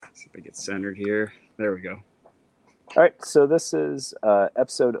If I get centered here. There we go. All right, so this is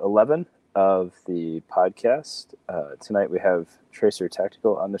episode 11 of the podcast. Tonight we have Tracer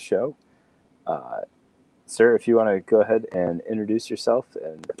Tactical on the show. Sir, if you want to go ahead and introduce yourself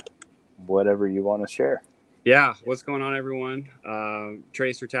and whatever you want to share. Yeah, what's going on, everyone?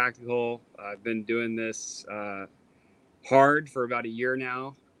 Tracer Tactical. I've been doing this hard for about a year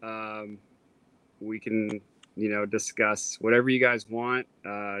now. We can, discuss whatever you guys want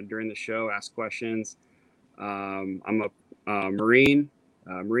during the show. Ask questions. I'm a Marine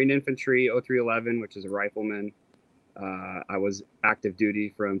Infantry 0311, which is a rifleman. I was active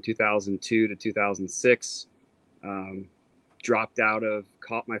duty from 2002 to 2006. Dropped out of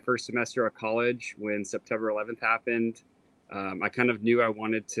my first semester of college when September 11th happened. I kind of knew I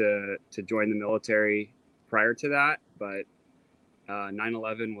wanted to join the military prior to that, but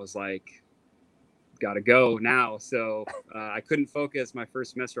 9/11 was like, gotta go now. So I couldn't focus my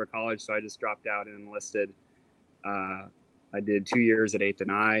first semester of college, so I just dropped out and enlisted. I did 2 years at 8th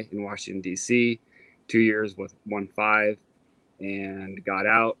and I in Washington, D.C., 2 years with 1-5, and got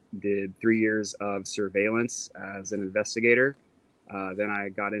out, did 3 years of surveillance as an investigator. Then I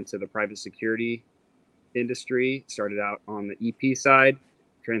got into the private security industry, started out on the EP side,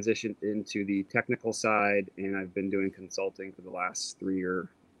 transitioned into the technical side, and I've been doing consulting for the last 3 or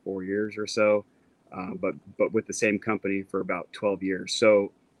 4 years or so, but with the same company for about 12 years.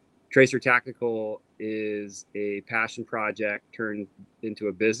 So Tracer Tactical is a passion project turned into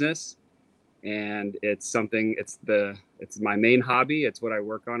a business. And it's my main hobby. It's what I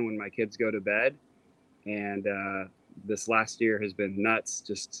work on when my kids go to bed. And this last year has been nuts,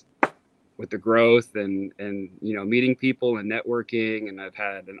 just with the growth and meeting people and networking. And I've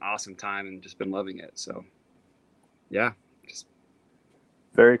had an awesome time and just been loving it. So, yeah, just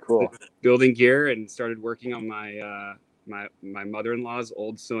very cool. Building gear and started working on my my mother-in-law's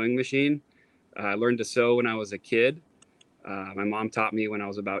old sewing machine. I learned to sew when I was a kid. My mom taught me when I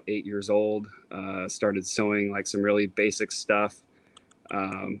was about 8 years old. Started sewing like some really basic stuff.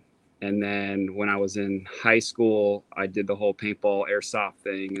 And then when I was in high school, I did the whole paintball airsoft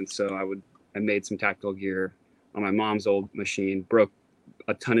thing. And so I made some tactical gear on my mom's old machine, broke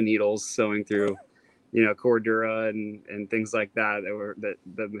a ton of needles sewing through, Cordura and things like that that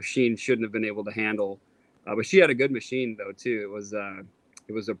the machine shouldn't have been able to handle. But she had a good machine though, too.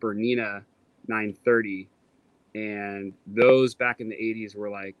 It was a Bernina 930. And those back in the 80s were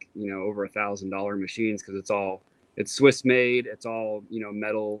like, over $1,000 machines because it's Swiss made. It's all,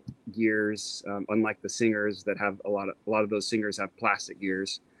 metal gears, unlike the Singers that have a lot of those Singers have plastic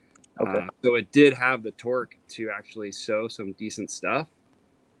gears. Okay. So it did have the torque to actually sew some decent stuff.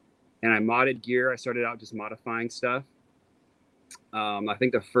 And I modded gear. I started out just modifying stuff. I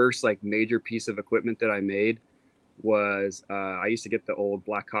think the first like major piece of equipment that I made was I used to get the old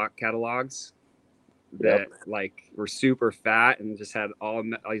Black Hawk catalogs that like were super fat and just had all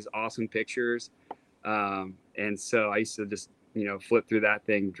these awesome pictures. And so I used to just, flip through that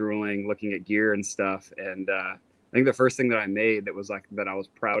thing, drooling, looking at gear and stuff. And I think the first thing that I made that was like, that I was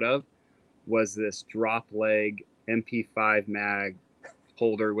proud of was this drop leg MP5 mag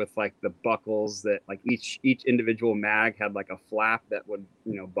holder with like the buckles that like each individual mag had like a flap that would,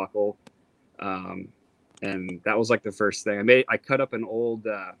 buckle. And that was like the first thing I cut up an old,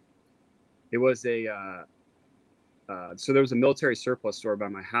 it was so there was a military surplus store by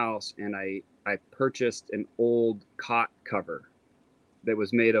my house, and I purchased an old cot cover that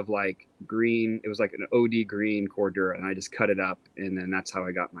was made of like green. It was like an OD green Cordura, and I just cut it up, and then that's how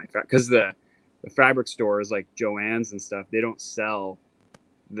I got my because the fabric stores like Joann's and stuff, they don't sell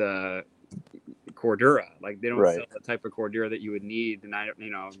the Cordura. Like they don't sell the type of Cordura that you would need. And I,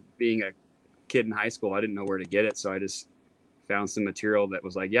 being a kid in high school, I didn't know where to get it, so I just found some material that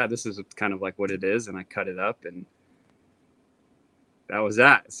was like, yeah, this is kind of like what it is, and I cut it up, and that was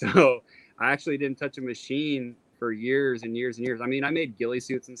that. So I actually didn't touch a machine for years and years and years. I mean, I made ghillie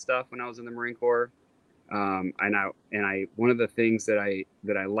suits and stuff when I was in the Marine Corps. And I one of the things that I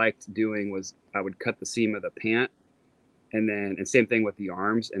liked doing was I would cut the seam of the pant, and same thing with the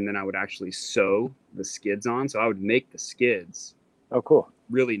arms, and then I would actually sew the skids on. So I would make the skids. Oh, cool.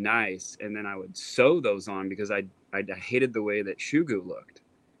 Really nice, and then I would sew those on because I hated the way that Shugu looked,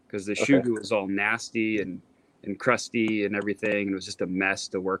 because the Shugu was all nasty and crusty and everything, and it was just a mess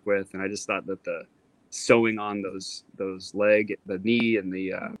to work with. And I just thought that the sewing on those leg, the knee, and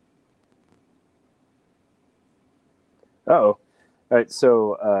the all right.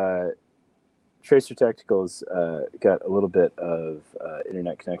 So Tracer Tactical's got a little bit of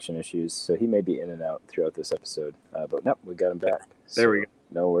internet connection issues, so he may be in and out throughout this episode. But no, we got him back. There we go.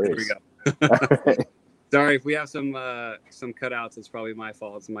 No worries. There we go. All right. Sorry if we have some cutouts. It's probably my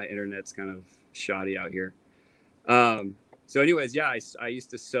fault. It's my internet's kind of shoddy out here. So anyways, yeah, I used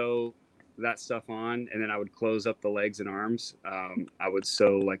to sew that stuff on, and then I would close up the legs and arms. I would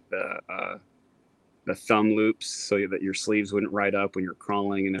sew like the thumb loops so that your sleeves wouldn't ride up when you're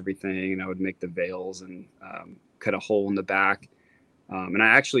crawling and everything. And I would make the veils and cut a hole in the back. And I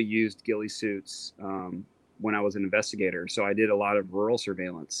actually used ghillie suits when I was an investigator. So I did a lot of rural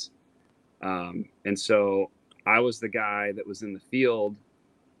surveillance. And so I was the guy that was in the field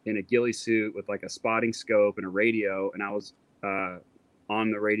in a ghillie suit with like a spotting scope and a radio. And I was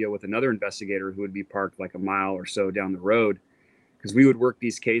on the radio with another investigator who would be parked like a mile or so down the road, because we would work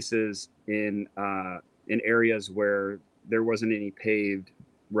these cases in areas where there wasn't any paved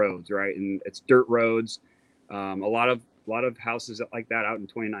roads, right? And it's dirt roads. A lot of houses like that out in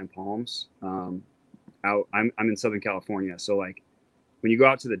 29 Palms. I'm in Southern California, so like when you go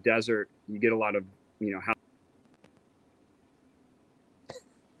out to the desert, you get a lot of He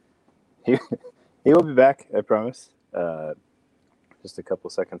will be back, I promise. Just a couple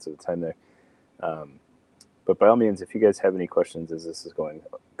seconds of time there. But by all means, if you guys have any questions as this is going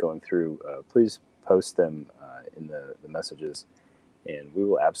through, please post them in the messages, and we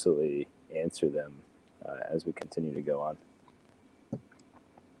will absolutely answer them as we continue to go on.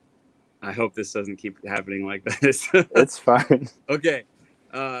 I hope this doesn't keep happening like this. It's fine. Okay.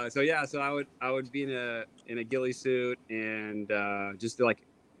 So I would be in a ghillie suit and just like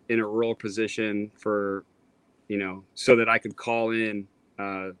in a roll position for, so that I could call in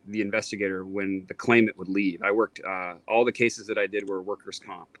the investigator when the claimant would leave. I worked, all the cases that I did were workers'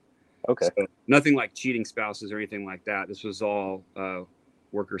 comp. Okay. So nothing like cheating spouses or anything like that. This was all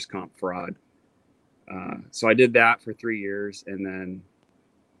workers' comp fraud. So I did that for 3 years, and then,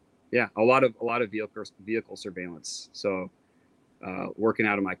 yeah, a lot of vehicle surveillance. So working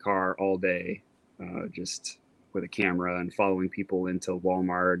out of my car all day, just with a camera and following people into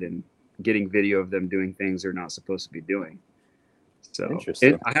Walmart and getting video of them doing things they're not supposed to be doing. So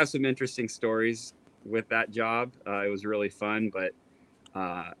I have some interesting stories with that job. It was really fun, but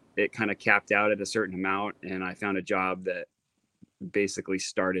it kind of capped out at a certain amount, and I found a job that basically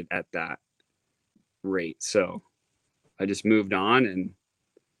started at that rate. So I just moved on, and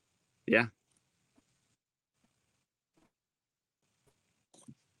yeah.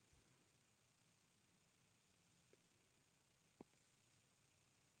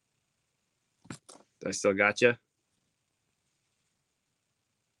 I still got you.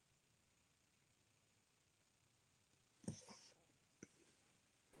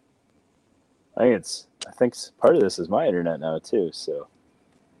 I think part of this is my internet now too. So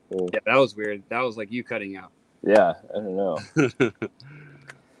yeah, that was weird. That was like you cutting out. Yeah, I don't know.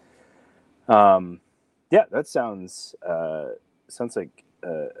 Yeah, that sounds like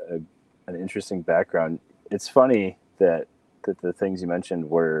an interesting background. It's funny that the things you mentioned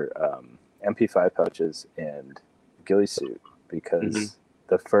were MP5 pouches and ghillie suit, because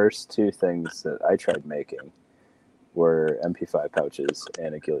the first two things that I tried making were MP5 pouches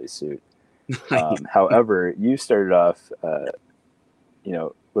and a ghillie suit. However, you started off,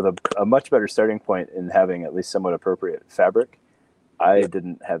 with a much better starting point in having at least somewhat appropriate fabric. I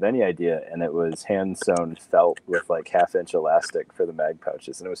didn't have any idea, and it was hand-sewn felt with like half-inch elastic for the mag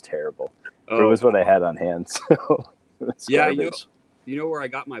pouches, and it was terrible. It was what I had on hand, so yeah, you know where I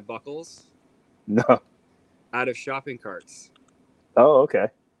got my buckles? No. Out of shopping carts. Oh, okay.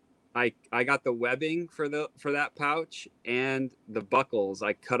 I got the webbing for that pouch and the buckles.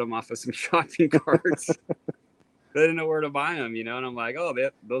 I cut them off of some shopping carts. I didn't know where to buy them, and I'm like, oh,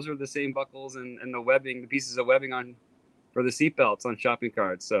 those are the same buckles and the webbing, the pieces of webbing for the seatbelts on shopping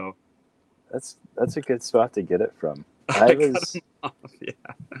carts. So that's a good spot to get it from. I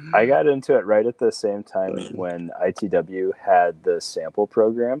got into it right at the same time when ITW had the sample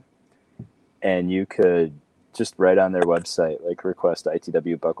program, and you could just write on their website, like, request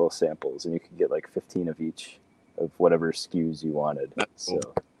ITW buckle samples, and you could get like 15 of each of whatever SKUs you wanted. That's cool.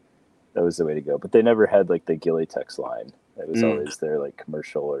 So that was the way to go. But they never had like the Ghillie Tex line. It was always their like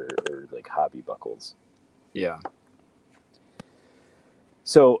commercial or like hobby buckles. Yeah.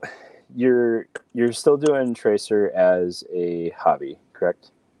 So you're still doing Tracer as a hobby,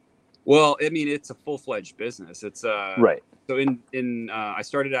 correct? Well, I mean, it's a full-fledged business. It's right. So I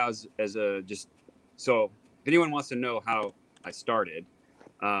started out as a just, so if anyone wants to know how I started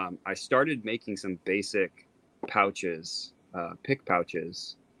making some basic pouches, pick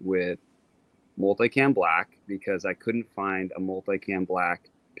pouches with multicam black, because I couldn't find a multicam black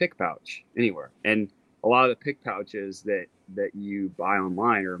pick pouch anywhere. And a lot of the pick pouches that you buy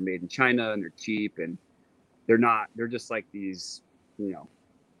online are made in China, and they're cheap, and they're just like these,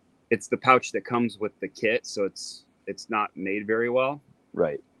 it's the pouch that comes with the kit, so it's not made very well.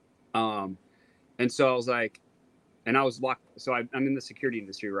 Right. And so I was like, and I was locked. So I'm in the security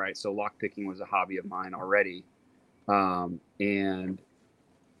industry, right? So lock picking was a hobby of mine already. And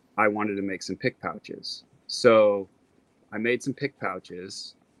I wanted to make some pick pouches. So I made some pick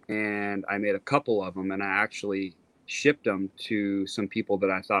pouches, and I made a couple of them, and I actually shipped them to some people that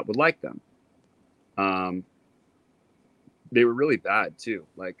I thought would like them. They were really bad too.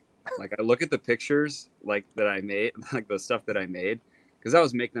 Like I look at the pictures like that I made, like the stuff that I made, because I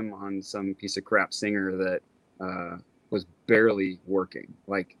was making them on some piece of crap Singer that was barely working.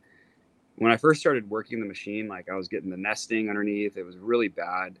 Like when I first started working the machine, like I was getting the nesting underneath. It was really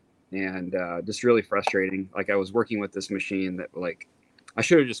bad and just really frustrating. Like I was working with this machine that like I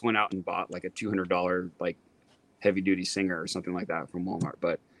should have just went out and bought like a $200 like heavy duty Singer or something like that from Walmart,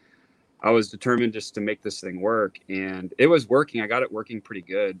 but I was determined just to make this thing work, and it was working. I got it working pretty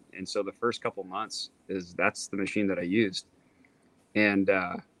good. And so the first couple months that's the machine that I used. And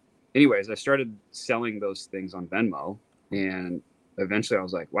anyways, I started selling those things on Venmo, and eventually I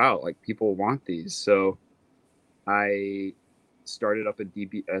was like, wow, like people want these. So I started up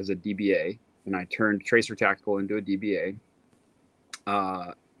as a DBA, and I turned Tracer Tactical into a DBA.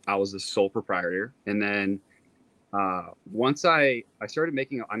 I was the sole proprietor, and then once I started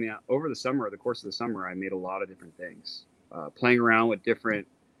making, I mean, over the course of the summer, I made a lot of different things, playing around with different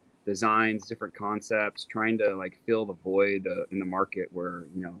designs, different concepts, trying to like fill the void in the market where,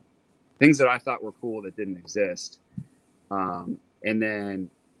 you know, things that I thought were cool that didn't exist. And then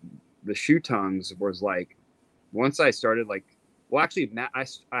the shoe tongues was like, once I started like, well, actually,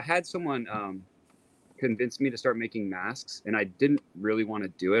 I had someone, convinced me to start making masks, and I didn't really want to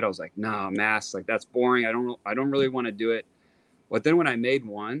do it. I was like, nah, masks, like that's boring. I don't really want to do it. But then when I made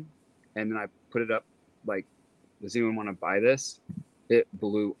one and then I put it up, like, does anyone want to buy this? It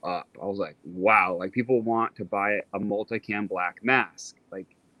blew up. I was like, wow, like people want to buy a multicam black mask.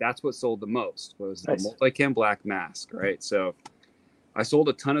 Like that's what sold the most was the multicam black mask, right? So I sold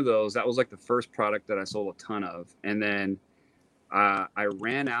a ton of those. That was like the first product that I sold a ton of. And then I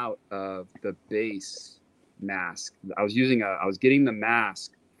ran out of the base mask. I was getting the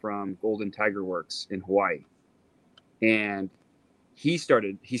mask from Golden Tiger Works in Hawaii, and he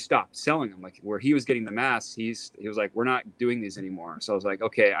stopped selling them. Like where he was getting the masks, he was like, we're not doing these anymore. So I was like,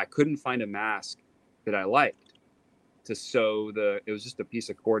 okay, I couldn't find a mask that I liked to sew it was just a piece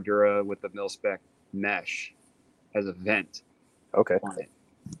of Cordura with the mil-spec mesh as a vent. Okay. On it.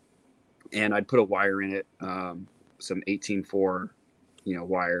 And I'd put a wire in it, some 18-4,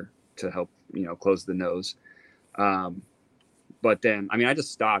 wire to help, close the nose. But then, I mean, I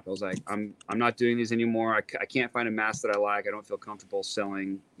just stopped. I was like, I'm not doing these anymore. I can't find a mask that I like. I don't feel comfortable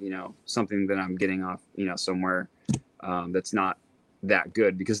selling, something that I'm getting off, somewhere that's not that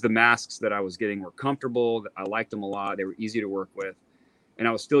good, because the masks that I was getting were comfortable. I liked them a lot. They were easy to work with. And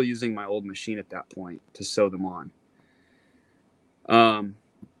I was still using my old machine at that point to sew them on.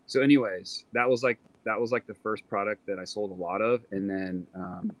 So anyways, that was like the first product that I sold a lot of. And then,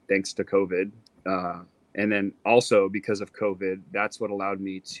 thanks to COVID, and then also because of COVID, that's what allowed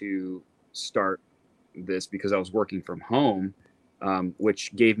me to start this, because I was working from home,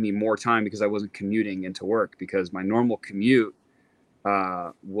 which gave me more time because I wasn't commuting into work, because my normal commute,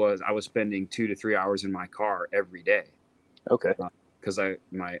 I was spending 2 to 3 hours in my car every day. Okay. Because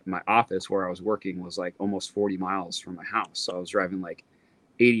my office where I was working was like almost 40 miles from my house. So I was driving like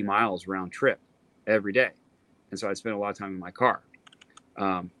 80 miles round trip every day. And so I spent a lot of time in my car.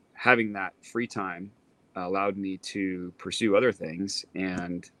 Having that free time allowed me to pursue other things.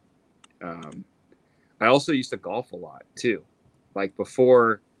 And I also used to golf a lot too. Like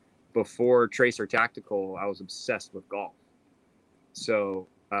before Tracer Tactical, I was obsessed with golf. So,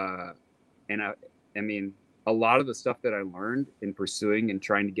 and I mean, a lot of the stuff that I learned in pursuing and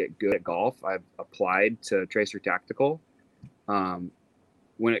trying to get good at golf, I've applied to Tracer Tactical.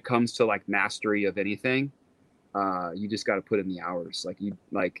 When it comes to like mastery of anything, you just got to put in the hours.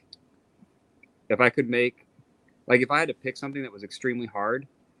 If I had to pick something that was extremely hard,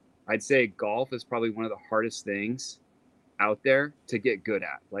 I'd say golf is probably one of the hardest things out there to get good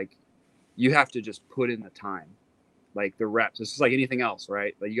at. Like you have to just put in the time, like the reps. It's just like anything else,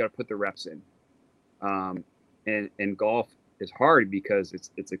 right? Like you got to put the reps in. And golf is hard because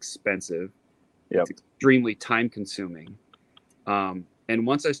it's expensive. Yep. It's extremely time consuming. And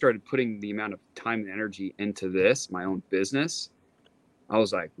once I started putting the amount of time and energy into this, my own business, I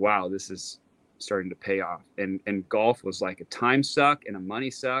was like, wow, this is starting to pay off. And golf was like a time suck and a money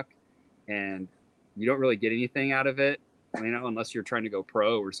suck. And you don't really get anything out of it, unless you're trying to go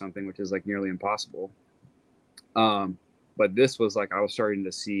pro or something, which is like nearly impossible. But this was like, I was starting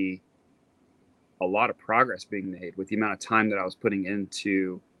to see a lot of progress being made with the amount of time that I was putting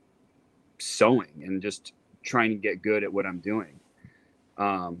into sewing and just trying to get good at what I'm doing.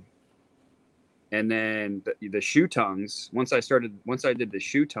 And then the shoe tongues, once I did the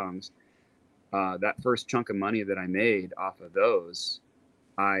shoe tongues, that first chunk of money that I made off of those,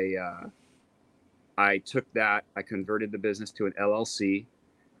 I took that, I converted the business to an LLC.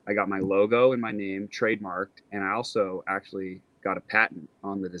 I got my logo and my name trademarked, and I also actually got a patent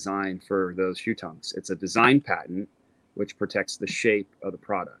on the design for those shoe tongues. It's a design patent, which protects the shape of the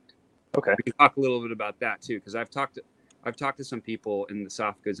product. Okay. We can talk a little bit about that too, because I've talked to some people in the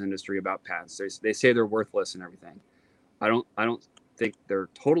soft goods industry about patents. They say they're worthless and everything. I don't think they're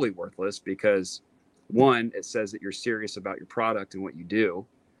totally worthless, because one, it says that you're serious about your product and what you do.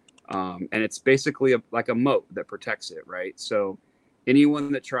 And it's basically like a moat that protects it, right? So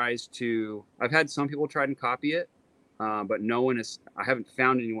anyone that tries to, I've had some people try and copy it, but I haven't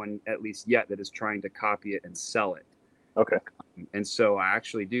found anyone, at least yet, that is trying to copy it and sell it. Okay. And so I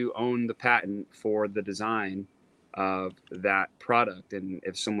actually do own the patent for the design of that product. And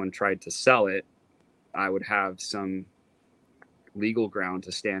if someone tried to sell it, I would have some legal ground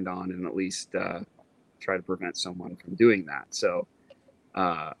to stand on and at least try to prevent someone from doing that. So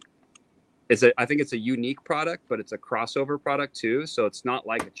I think it's a unique product, but it's a crossover product too. So it's not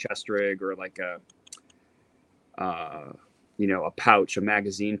like a chest rig or like a pouch, a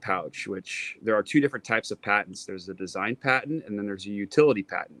magazine pouch, which there are two different types of patents. There's a design patent and then there's a utility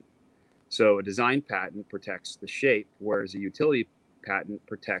patent. So a design patent protects the shape, whereas a utility patent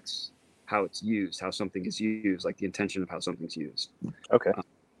protects how it's used, how something is used, like the intention of how something's used. Okay.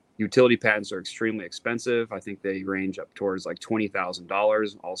 Utility patents are extremely expensive. I think they range up towards like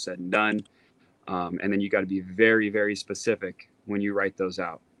 $20,000, all said and done. And then you got to be very, very specific when you write those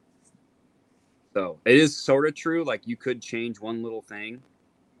out. So it is sort of true. Like you could change one little thing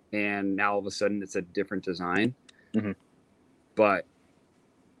and now all of a sudden it's a different design. Mm-hmm. But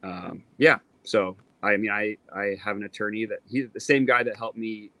yeah, so I mean, I have an attorney that he's the same guy that helped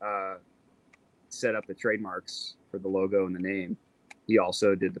me set up the trademarks for the logo and the name. He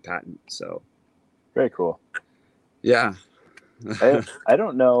also did the patent. So very cool. Yeah. I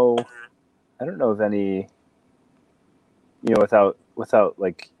don't know of any, without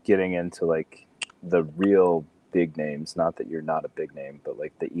like getting into like the real big names, not that you're not a big name, but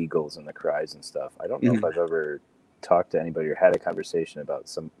like the Eagles and the Cries and stuff. I don't know if I've ever talked to anybody or had a conversation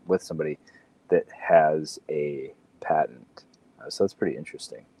with somebody that has a patent. So that's pretty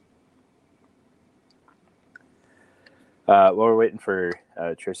interesting. While we're waiting for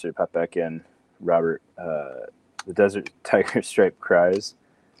Tracer to pop back in, Robert, the Desert Tiger Stripe Cries,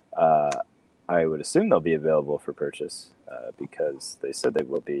 I would assume they'll be available for purchase because they said they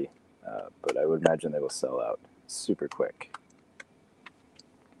will be, but I would imagine they will sell out super quick.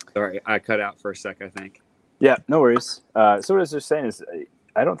 Sorry, I cut out for a sec, I think. Yeah, no worries. So what I was just saying is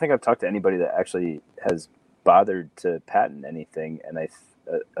I don't think I've talked to anybody that actually has bothered to patent anything, and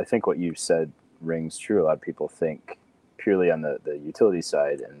I think what you said rings true. A lot of people think purely on the utility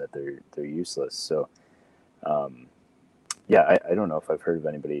side and that they're useless. So yeah, I don't know if I've heard of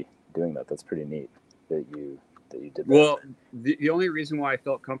anybody doing that. That's pretty neat that you did that. Well, the only reason why I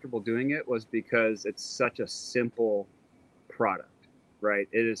felt comfortable doing it was because it's such a simple product, right?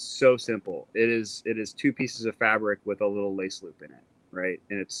 It is so simple. It is 2 pieces of fabric with a little lace loop in it, right?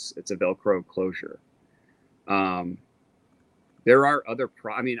 And it's a Velcro closure. There are other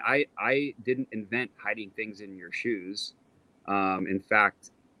I mean, I didn't invent hiding things in your shoes. In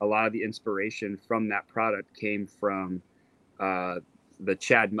fact, a lot of the inspiration from that product came from the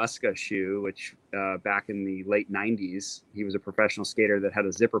Chad Muska shoe, which back in the late 90s, he was a professional skater that had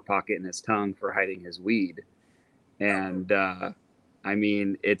a zipper pocket in his tongue for hiding his weed. And I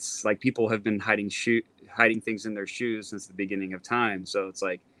mean, it's like people have been hiding things in their shoes since the beginning of time. So it's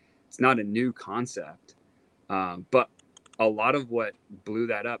like, it's not a new concept. But a lot of what blew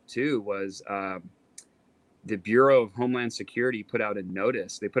that up too was the Bureau of Homeland Security put out a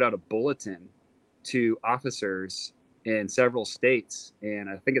notice. They put out a bulletin to officers in several states, and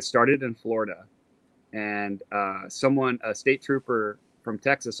I think it started in Florida. And a state trooper from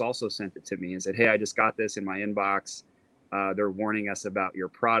Texas also sent it to me and said, "Hey, I just got this in my inbox. They're warning us about your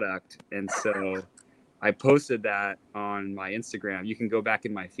product." And so I posted that on my Instagram. You can go back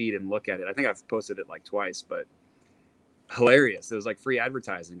in my feed and look at it. I think I've posted it like twice, but hilarious. It was like free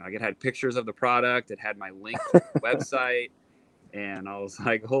advertising. Like it had pictures of the product. It had my link to the website. And I was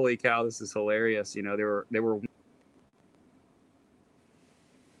like, holy cow, this is hilarious. You know, they were.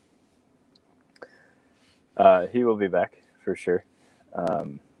 He will be back for sure.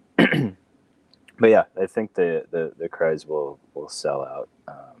 But yeah, I think the Cries will sell out.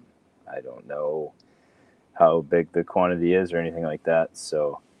 I don't know how big the quantity is or anything like that.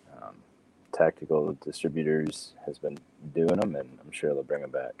 So Tactical Distributors has been doing them, and I'm sure they'll bring them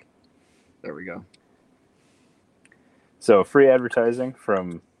back. There we go. So free advertising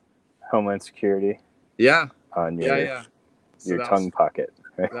from Homeland Security. Yeah. On your tongue pocket.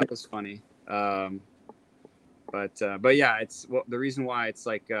 Right? That was funny. But yeah, it's the reason why it's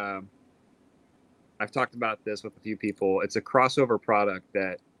like I've talked about this with a few people. It's a crossover product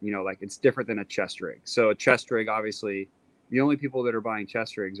that, like it's different than a chest rig. So a chest rig, obviously, the only people that are buying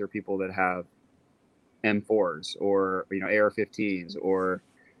chest rigs are people that have M4s or AR-15s or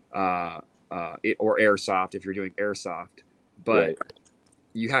airsoft if you're doing airsoft. But right.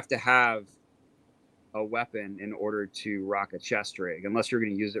 You have to have a weapon in order to rock a chest rig, unless you're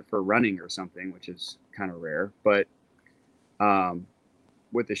going to use it for running or something, which is kind of rare. But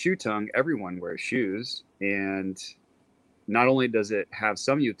with the shoe tongue, everyone wears shoes, and not only does it have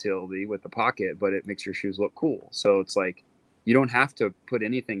some utility with the pocket, but it makes your shoes look cool. So it's like you don't have to put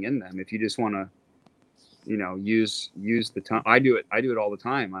anything in them if you just want to, use the tongue. I do it all the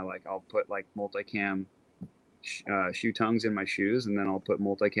time. I'll put like multicam shoe tongues in my shoes, and then I'll put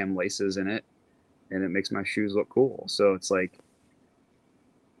multicam laces in it, and it makes my shoes look cool. So it's like,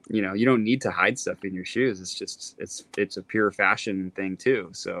 you don't need to hide stuff in your shoes. It's just, it's a pure fashion thing too.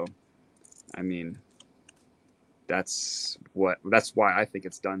 So, I mean, that's why I think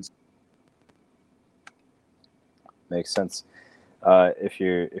it's done. Makes sense. If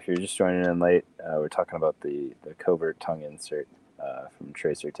you're just joining in late, we're talking about the covert tongue insert from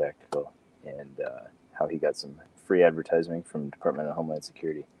Tracer Tactical and how he got some free advertising from Department of Homeland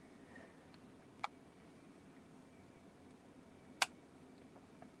Security.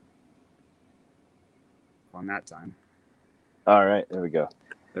 On that time. All right, there we go.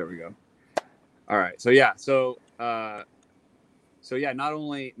 All right, so yeah, so yeah, not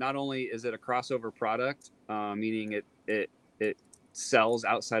only is it a crossover product, meaning it sells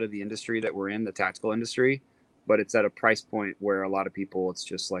outside of the industry that we're in, the tactical industry, but it's at a price point where a lot of people, it's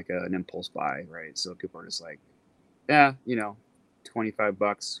just like an impulse buy, right? So people are just like, yeah,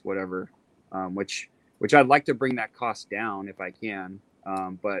 $25, whatever, which I'd like to bring that cost down if I can,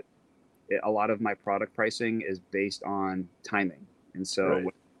 but a lot of my product pricing is based on timing, and so right.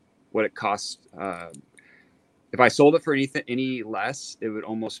 what it costs. If I sold it for any less, it would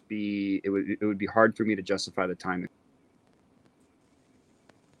almost be it would be hard for me to justify the timing.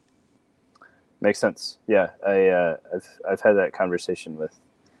 Makes sense. Yeah, I've had that conversation with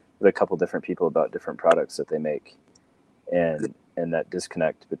a couple different people about different products that they make, and that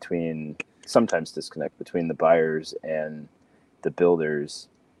sometimes disconnect between the buyers and the builders.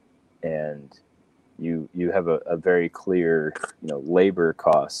 And you have a very clear labor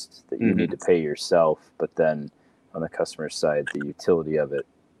cost that you need to pay yourself, but then on the customer side, the utility of it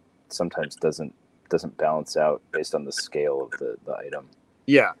sometimes doesn't balance out based on the scale of the item.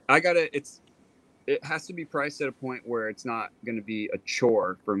 Yeah, it has to be priced at a point where it's not going to be a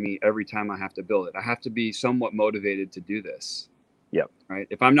chore for me every time I have to build it. I have to be somewhat motivated to do this. Yep. Right.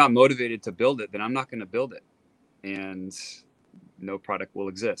 If I'm not motivated to build it, then I'm not going to build it, and no product will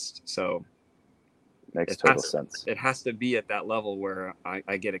exist. So makes total sense. It has to be at that level where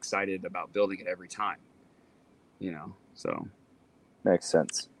I get excited about building it every time, so. Makes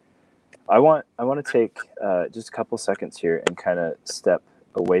sense. I want to take just a couple seconds here and kind of step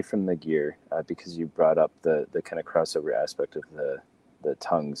away from the gear because you brought up the kind of crossover aspect of the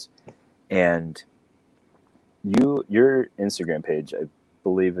tongues, and your Instagram page, I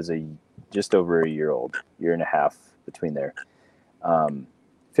believe, is just over a year and a half between there.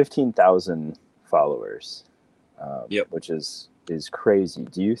 15,000 followers, Yep. which is crazy.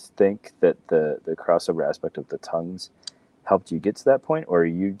 Do you think that the crossover aspect of the tongues helped you get to that point, or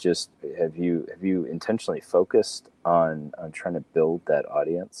have you intentionally focused on trying to build that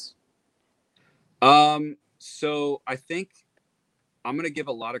audience? So I think I'm going to give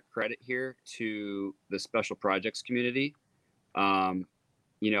a lot of credit here to the special projects community. They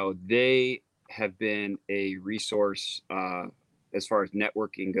have been a resource as far as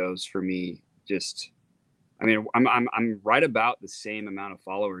networking goes for me. I'm right about the same amount of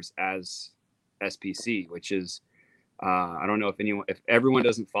followers as SPC, which is I don't know if everyone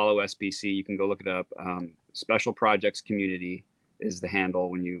doesn't follow SPC, you can go look it up. Special Projects Community is the handle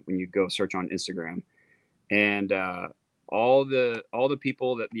when you go search on Instagram, and all the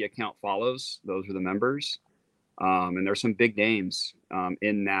people that the account follows, those are the members, and there's some big names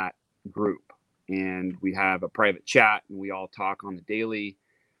in that group, and we have a private chat and we all talk on the daily.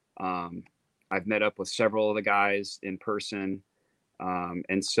 I've met up with several of the guys in person,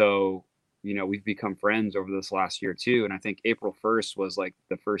 and so we've become friends over this last year too. And I think April 1st was like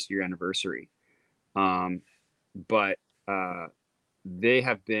the first year anniversary. Um, but they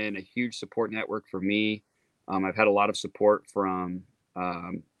have been a huge support network for me. I've had a lot of support from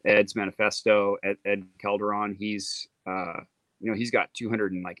Ed's Manifesto, Ed Calderon. He's he's got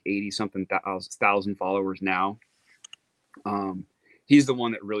 280 something thousand followers now. He's the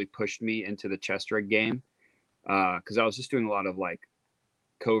one that really pushed me into the chest rig game, because I was just doing a lot of like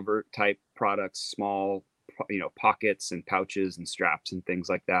covert type products, small pockets and pouches and straps and things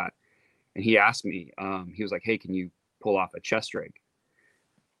like that. And he asked me, he was like, "Hey, can you pull off a chest rig?"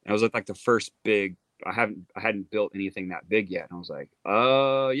 And I was like the first big. I hadn't built anything that big yet. And I was like,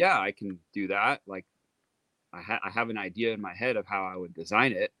 yeah, I can do that. Like, I have an idea in my head of how I would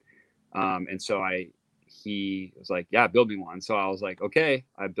design it. And so he was like, yeah, build me one. So I was like, okay,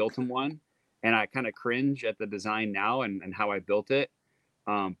 I built him one, and I kind of cringe at the design now and how I built it.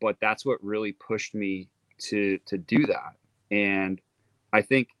 But that's what really pushed me to do that. And I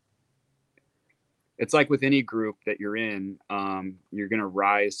think it's like with any group that you're in, you're going to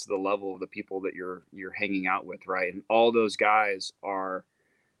rise to the level of the people that you're hanging out with, right? And all those guys are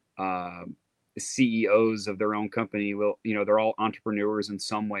CEOs of their own company. Well, they're all entrepreneurs in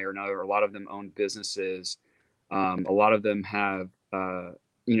some way or another. A lot of them own businesses. A lot of them have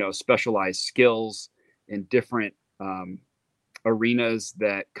specialized skills in different arenas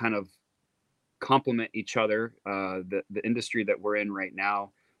that kind of complement each other. The industry that we're in right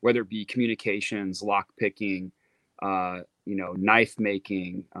now, whether it be communications, lock picking, knife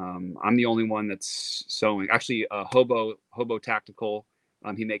making. I'm the only one that's sewing. Actually, Hobo Tactical.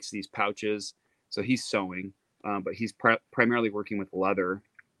 He makes these pouches, so he's sewing, but he's primarily working with leather.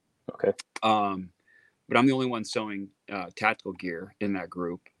 Okay. But I'm the only one sewing tactical gear in that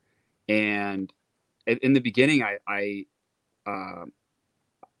group. And in the beginning, I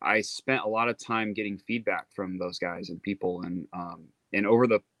spent a lot of time getting feedback from those guys and people, and over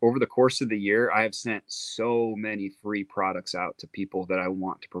the course of the year, I have sent so many free products out to people that I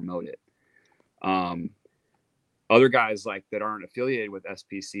want to promote it. Other guys like that aren't affiliated with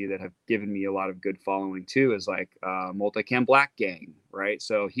SPC that have given me a lot of good following too is like Multicam Black Gang, right?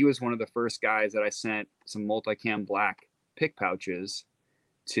 So he was one of the first guys that I sent some Multicam Black pick pouches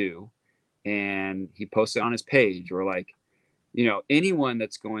to, and he posted on his page. Or like, anyone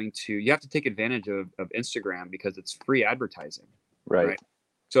that's going to, you have to take advantage of Instagram because it's free advertising. Right.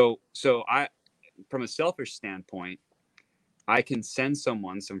 So I, from a selfish standpoint, I can send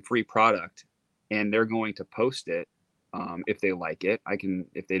someone some free product and they're going to post it. If they like it,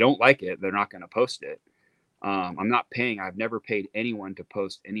 if they don't like it, they're not going to post it. I'm not paying. I've never paid anyone to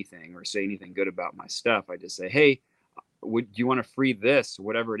post anything or say anything good about my stuff. I just say, hey, do you want to free this,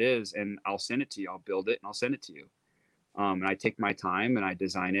 whatever it is? And I'll send it to you. I'll build it and I'll send it to you. And I take my time and I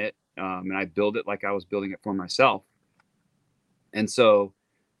design it, and I build it like I was building it for myself. And so,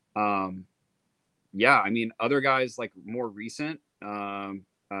 yeah, I mean, other guys like more recent,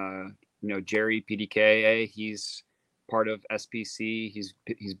 Jerry PDK, he's part of SPC. He's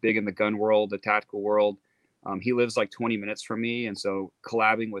big in the gun world, the tactical world. He lives like 20 minutes from me. And so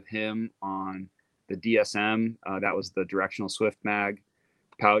collabing with him on the DSM, that was the directional Swift mag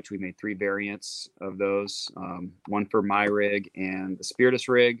pouch. We made 3 variants of those, one for my rig and the Spiritus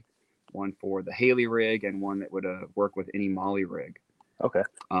rig, one for the Haley rig, and one that would work with any Molly rig. Okay.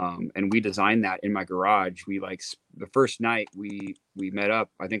 And we designed that in my garage. We the first night we met up,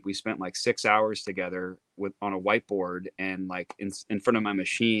 I think we spent like 6 hours together on a whiteboard and like in front of my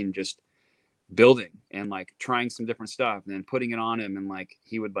machine, just building and like trying some different stuff and then putting it on him. And like,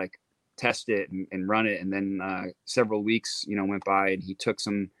 he would like test it and run it. And then several weeks, went by and he took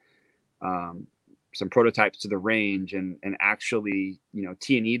some prototypes to the range and actually,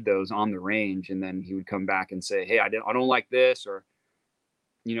 T&E'd those on the range. And then he would come back and say, hey, I don't like this, or,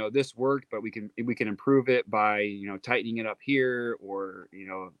 this worked, but we can improve it by, tightening it up here, or,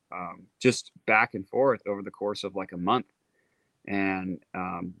 just back and forth over the course of like a month. And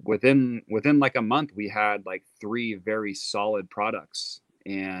within like a month, we had like 3 very solid products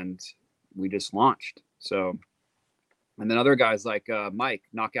and we just launched. So, and then other guys like Mike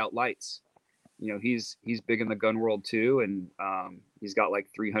Knockout Lights, he's big in the gun world too. And he's got like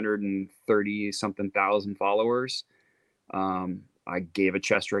 330 something thousand followers. I gave a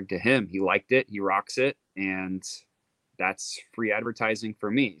chest rig to him. He liked it. He rocks it. And that's free advertising for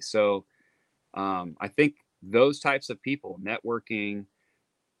me. So I think those types of people, networking,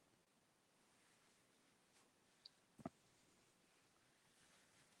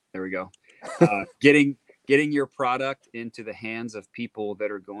 there we go, getting your product into the hands of people that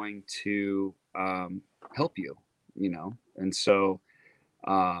are going to help you, and so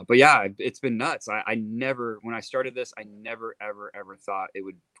But yeah, it's been nuts. I never, when I started this, I never, ever, ever thought it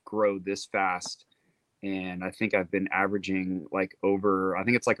would grow this fast. And I think I've been averaging like over, I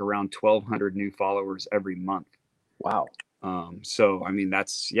think it's like around 1,200 new followers every month. Wow. So I mean,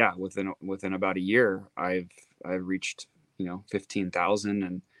 that's, yeah, within about a year, I've reached, 15,000.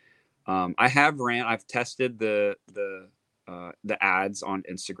 And I've tested the ads on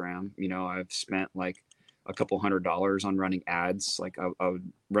Instagram. I've spent like a couple $100 on running ads. Like I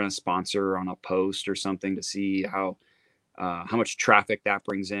would run a sponsor on a post or something to see how much traffic that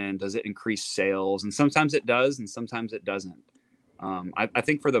brings in. Does it increase sales? And sometimes it does, and sometimes it doesn't. I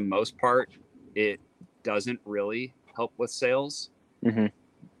think for the most part, it doesn't really help with sales, Mm-hmm.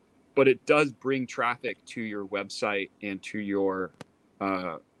 but it does bring traffic to your website and to your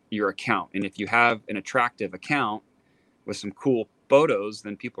account. And if you have an attractive account with some cool photos,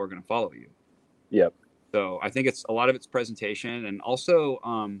 then people are going to follow you. Yep. So I think it's a lot of it's presentation, and also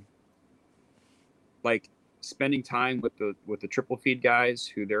like spending time with the Triple Feed guys,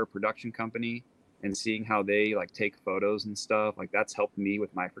 who they're a production company, and seeing how they like take photos and stuff. Like that's helped me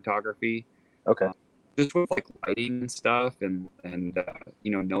with my photography. Okay. Just with like lighting and stuff, and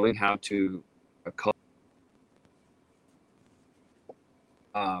knowing how to color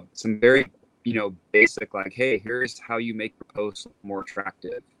some very basic, like, hey, here's how you make your post more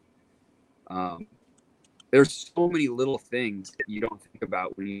attractive. There's so many little things that you don't think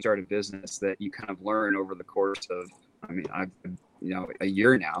about when you start a business that you kind of learn over the course of, I mean, I've been, a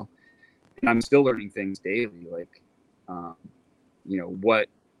year now, and I'm still learning things daily. Like,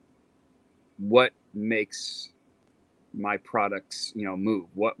 what makes my products, move,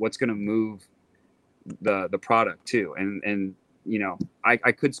 what's going to move the product too. And,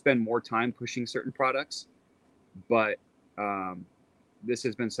 I could spend more time pushing certain products, but, this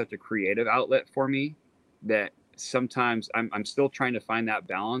has been such a creative outlet for me that sometimes I'm still trying to find that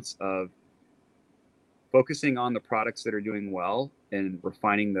balance of focusing on the products that are doing well and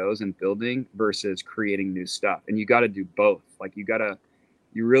refining those and building versus creating new stuff. And you got to do both. Like you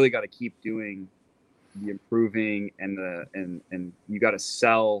really got to keep doing the improving and you got to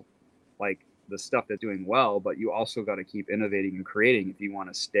sell like the stuff that's doing well, but you also got to keep innovating and creating if you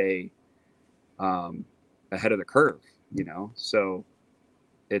want to stay ahead of the curve, So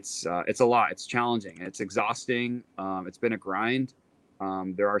it's a lot. It's challenging. It's exhausting. It's been a grind.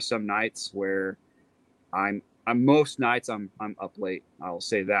 There are some nights where most nights I'm up late. I'll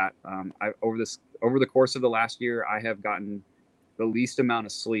say that. Over the course of the last year, I have gotten the least amount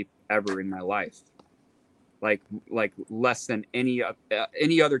of sleep ever in my life. Like less than any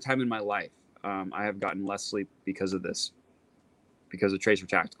other time in my life. I have gotten less sleep because of this. Because of Tracer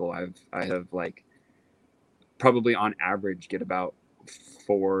Tactical, I have like probably on average get about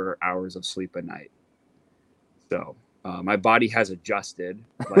 4 hours of sleep a night. So my body has adjusted.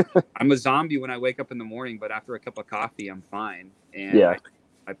 Like I'm a zombie when I wake up in the morning, but after a cup of coffee, I'm fine. And Yeah.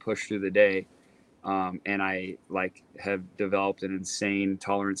 I push through the day. And I like have developed an insane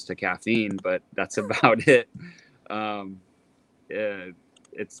tolerance to caffeine, but that's about it.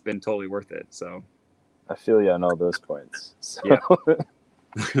 It's been totally worth it. So I feel you on all those points. So. Yeah.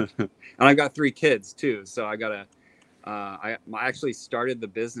 And I've got 3 kids too. So I gotta, I actually started the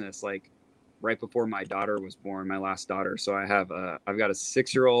business like right before my daughter was born, my last daughter. So I've got a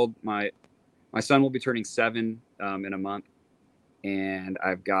 6-year-old. My son will be turning 7 in a month, and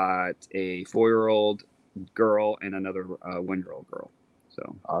I've got a 4-year-old girl and another 1-year-old girl.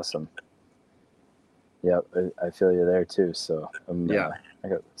 So awesome. Yeah, I feel you there too. So I'm I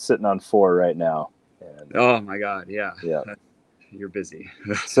got sitting on 4 right now. And, oh my God, yeah. You're busy.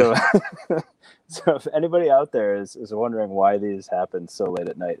 So if anybody out there is wondering why these happen so late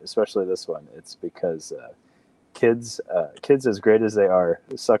at night, especially this one, it's because kids as great as they are,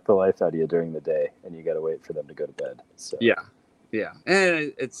 suck the life out of you during the day, and you got to wait for them to go to bed. So yeah,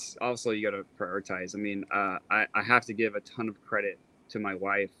 and it's also, you got to prioritize. I mean, I have to give a ton of credit to my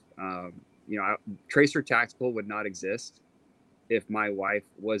wife. Tracer Tactical would not exist if my wife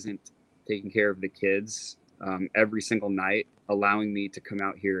wasn't taking care of the kids every single night, allowing me to come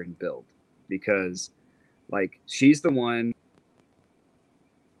out here and build, because like she's the one.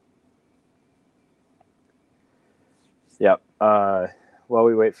 Yep. While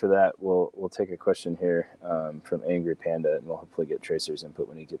we wait for that, we'll take a question here from Angry Panda, and we'll hopefully get Tracer's input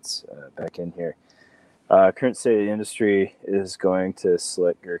when he gets back in here. Current state of the industry is going to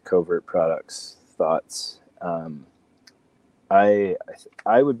slick or covert products. Thoughts? I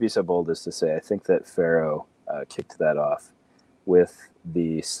would be so bold as to say I think that Pharaoh kicked that off with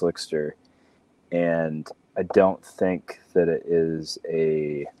the Slickster, and I don't think that it is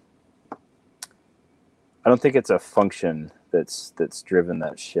I don't think it's a function that's driven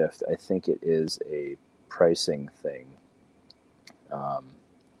that shift. I think it is a pricing thing, and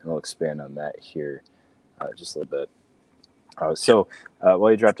I'll expand on that here just a little bit. So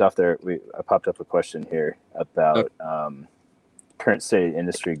while you dropped off there, I popped up a question here about current state of the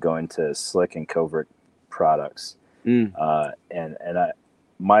industry going to slick and covert products. And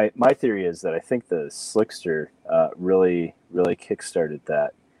my theory is that I think the Slickster really kickstarted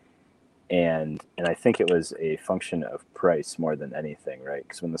that, and I think it was a function of price more than anything, right?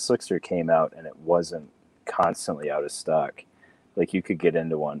 Because when the Slickster came out and it wasn't constantly out of stock, like you could get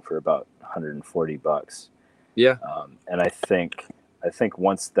into one for about $140. Yeah. And I think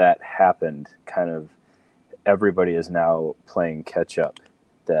once that happened, kind of everybody is now playing catch up.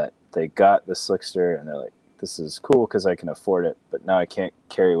 That they got the Slickster and they're like, this is cool because I can afford it, but now I can't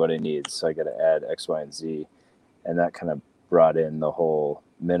carry what I need, so I got to add X, Y, and Z, and that kind of brought in the whole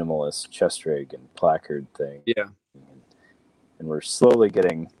minimalist chest rig and placard thing. Yeah. And we're slowly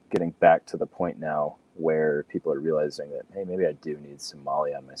getting back to the point now where people are realizing that, hey, maybe I do need some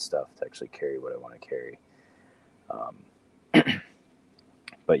MOLLE on my stuff to actually carry what I want to carry.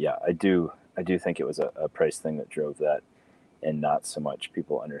 But yeah, I do think it was a price thing that drove that, and not so much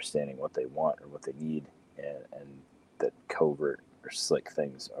people understanding what they want or what they need, and that covert or slick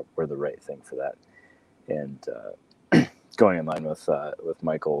things were the right thing for that. And going in line with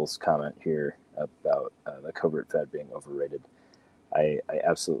Michael's comment here about the covert fed being overrated, I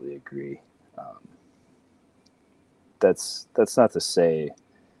absolutely agree. That's not to say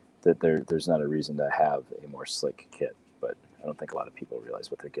that there's not a reason to have a more slick kit, but I don't think a lot of people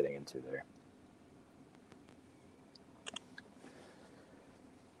realize what they're getting into there.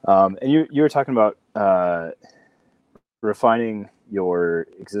 And you were talking about refining your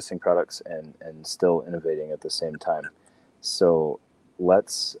existing products and still innovating at the same time. So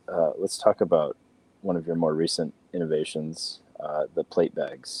let's talk about one of your more recent innovations, the plate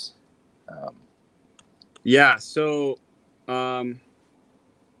bags. Yeah. So let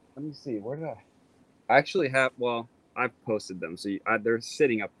me see. Where did I actually have? Well, I've posted them, so they're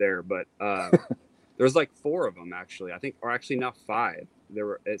sitting up there. But there's like 4 of them actually. I think, or actually now 5.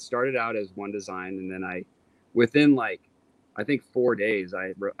 It started out as one design, and then within like, I think 4 days,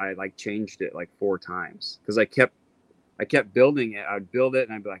 I like changed it like 4 times because I kept building it. I'd build it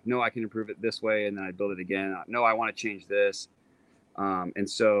and I'd be like, no, I can improve it this way, and then I'd build it again. No, I want to change this. And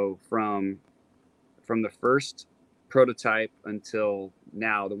so from the first prototype until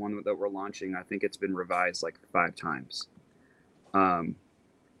now, the one that we're launching, I think it's been revised like 5 times.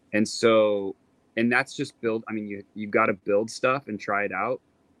 And so. And that's just build. I mean, you've got to build stuff and try it out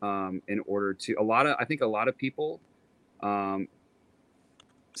in order to. I think a lot of people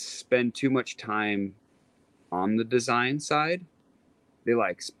spend too much time on the design side. They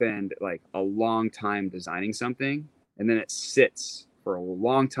spend like a long time designing something, and then it sits for a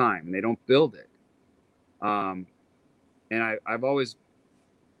long time, and they don't build it. And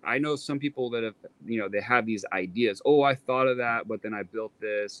I know some people that have, they have these ideas. Oh, I thought of that, but then I built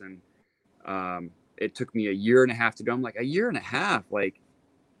this, and it took me a year and a half to do. I'm like, a year and a half? Like,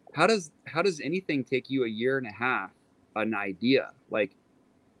 how does anything take you a year and a half? An idea, like,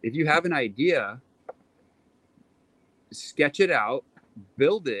 if you have an idea, sketch it out,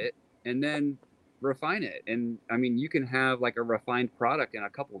 build it, and then refine it. And I mean, you can have like a refined product in a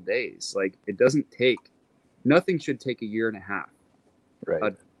couple of days. Like, nothing should take a year and a half. Right.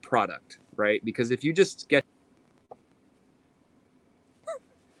 A product, right? Because if you just sketch.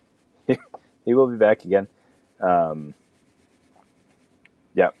 He will be back again.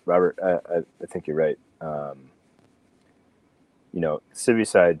 Yeah, Robert, I think you're right. Civi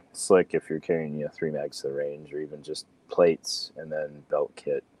side slick if you're carrying 3 mags to the range, or even just plates and then belt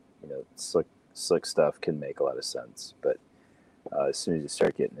kit. Slick stuff can make a lot of sense. But as soon as you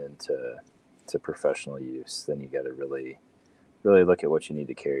start getting into professional use, then you got to really look at what you need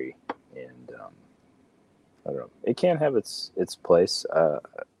to carry. And I don't know, it can have its place.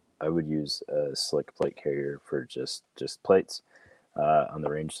 I would use a slick plate carrier for just plates on the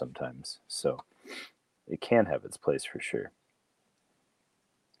range sometimes. So it can have its place for sure.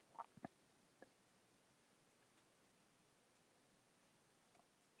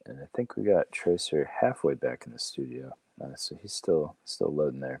 And I think we got Tracer halfway back in the studio. So he's still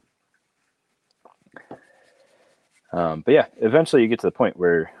loading there. But yeah, eventually you get to the point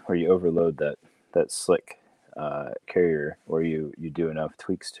where you overload that slick carrier, or you do enough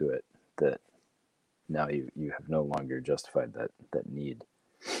tweaks to it that now you have no longer justified that need.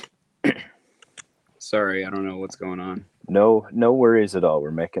 Sorry, I don't know what's going on. No worries at all.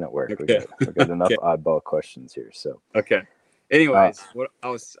 We're making it work. Okay. We got enough oddball questions here. So okay. Anyways,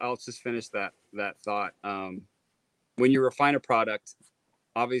 I'll just finish that thought. when you refine a product,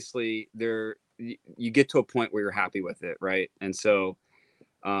 obviously you get to a point where you're happy with it, right? And so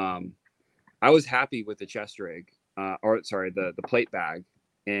I was happy with the chest rig, the plate bag,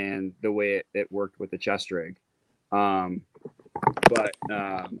 and the way it worked with the chest rig. But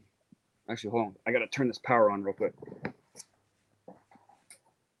actually, hold on, I got to turn this power on real quick.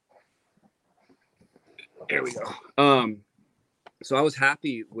 There we go. So I was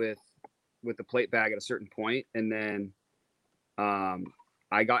happy with the plate bag at a certain point, and then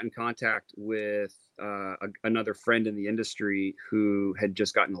I got in contact with another friend in the industry who had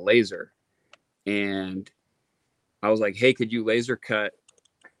just gotten a laser, and I was like, "Hey, could you laser cut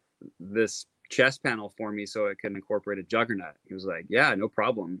this chest panel for me so it can incorporate a juggernaut?" He was like, "Yeah, no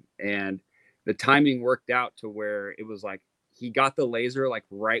problem." And the timing worked out to where it was like he got the laser like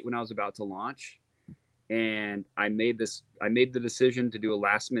right when I was about to launch, and I made the decision to do a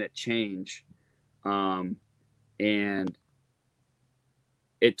last minute change, and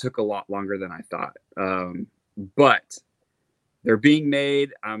it took a lot longer than I thought. But they're being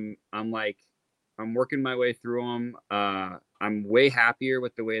made. I'm working my way through them. I'm way happier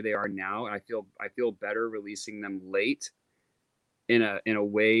with the way they are now. I feel better releasing them late in a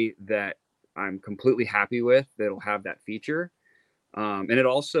way that I'm completely happy with. That'll have that feature. And it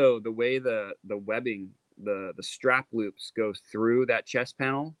also, the way the webbing, the strap loops go through that chest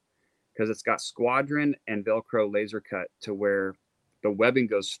panel, because it's got Squadron and Velcro laser cut to where the webbing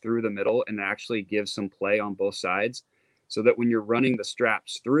goes through the middle and actually gives some play on both sides, so that when you're running the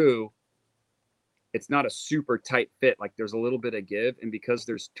straps through, it's not a super tight fit. Like there's a little bit of give, and because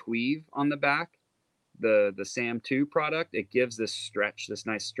there's tweave on the back, the Sam 2 product, it gives this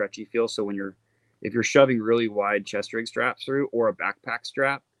nice stretchy feel. So if you're shoving really wide chest rig straps through or a backpack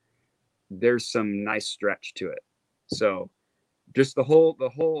strap, there's some nice stretch to it. So just the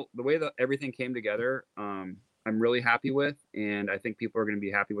way that everything came together, I'm really happy with, and I think people are going to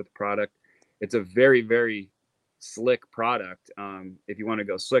be happy with the product. It's a very, very slick product. If you want to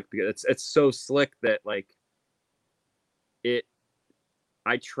go slick, because it's so slick that like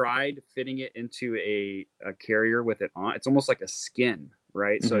I tried fitting it into a carrier with it on. It's almost like a skin,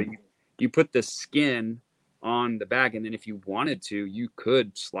 right? Mm-hmm. So you put the skin on the bag, and then if you wanted to, you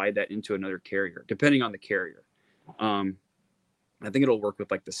could slide that into another carrier, depending on the carrier. I think it'll work with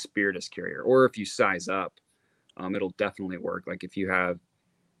like the Spiritus carrier, or if you size up, it'll definitely work. Like if you have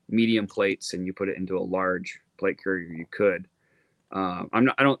medium plates and you put it into a large plate carrier, you could. I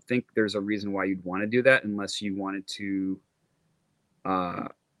don't think there's a reason why you'd want to do that unless you wanted to,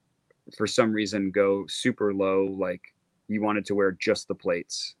 for some reason, go super low, like you wanted to wear just the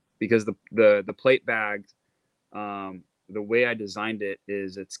plates, because the plate bag, the way I designed it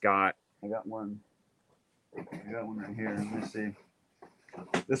is I got one right here. Let me see.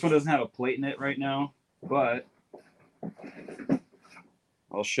 This one doesn't have a plate in it right now, but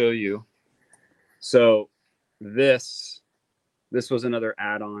I'll show you. So this was another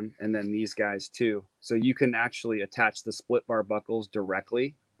add-on, and then these guys too. So you can actually attach the split bar buckles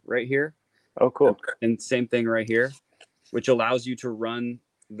directly right here. Oh, cool. And same thing right here, which allows you to run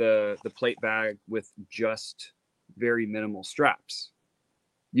the plate bag with just very minimal straps.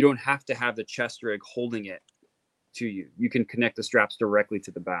 You don't have to have the chest rig holding it to you. You can connect the straps directly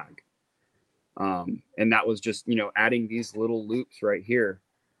to the bag. And that was just, adding these little loops right here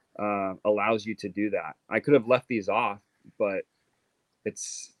allows you to do that. I could have left these off, but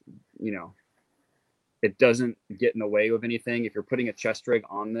it's, it doesn't get in the way of anything. If you're putting a chest rig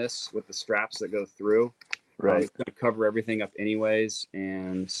on this with the straps that go through, right, it's going to cover everything up anyways.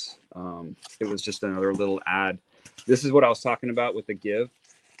 And it was just another little add. This is what I was talking about with the give.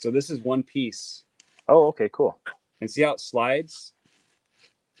 So this is one piece. Oh, okay, cool. And see how it slides?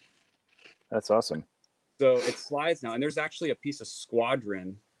 That's awesome. So it slides now, and there's actually a piece of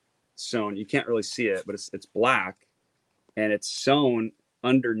Squadron sewn. You can't really see it, but it's black, and it's sewn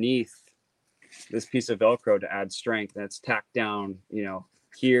underneath this piece of Velcro to add strength, and it's tacked down,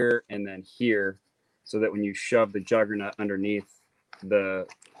 here and then here, so that when you shove the juggernaut underneath, the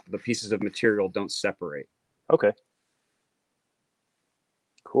pieces of material don't separate. Okay.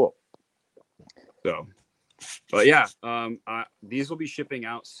 Cool. So, but yeah, these will be shipping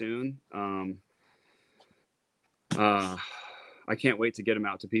out soon. I can't wait to get them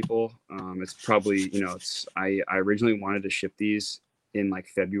out to people. It's probably, I originally wanted to ship these in like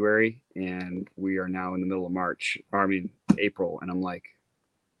February, and we are now in the middle of April. And I'm like,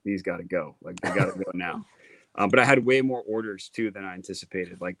 these got to go. Like, they got to go now. But I had way more orders too than I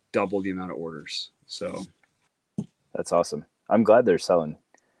anticipated, like double the amount of orders. So that's awesome. I'm glad they're selling.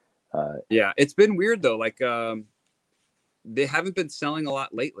 Yeah, it's been weird though. Like, they haven't been selling a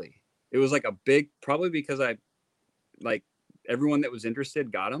lot lately. It was like probably because I like everyone that was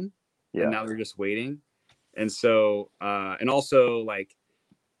interested got them, Yeah. and now they're just waiting. And so, and also like,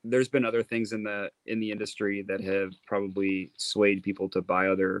 there's been other things in the industry that have probably swayed people to buy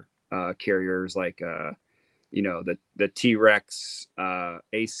other carriers, like the T-Rex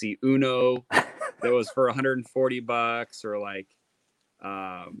AC Uno that was for $140, or like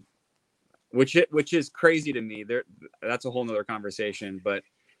which is crazy to me. That's a whole nother conversation. But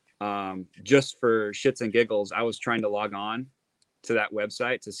just for shits and giggles, I was trying to log on to that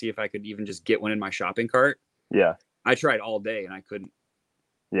website to see if I could even just get one in my shopping cart. Yeah. I tried all day and I couldn't.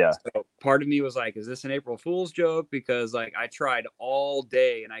 Yeah. So part of me was like, is this an April Fool's joke? Because like I tried all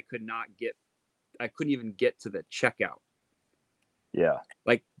day and I couldn't even get to the checkout. Yeah.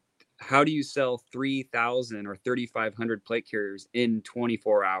 Like, how do you sell 3,000 or 3,500 plate carriers in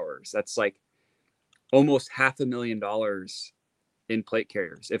 24 hours? That's like almost $500,000 in plate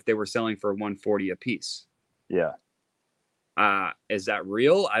carriers if they were selling for 140 a piece. Yeah. Is that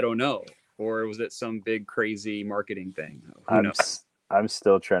real? I don't know. Or was it some big crazy marketing thing? Who knows? I'm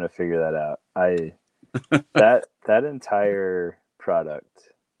still trying to figure that out. That entire product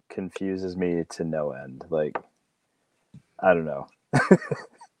confuses me to no end. Like, I don't know.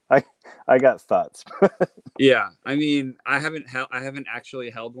 I got thoughts. Yeah, I mean, I haven't actually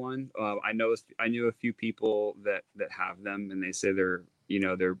held one. I knew a few people that have them, and they say they're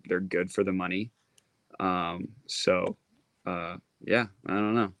good for the money. So yeah, I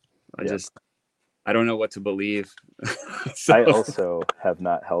don't know. I don't know what to believe. So. I also have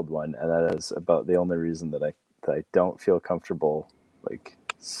not held one, and that is about the only reason that I don't feel comfortable, like,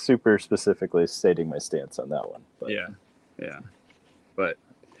 super specifically stating my stance on that one. But. Yeah,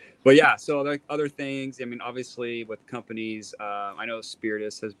 but yeah. So like other things. I mean, obviously with companies, I know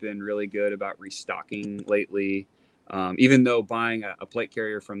Spiritus has been really good about restocking lately. Even though buying a plate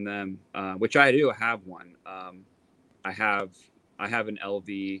carrier from them, which I do have one. I have an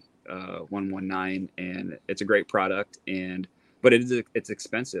LV 119, and it's a great product, but it's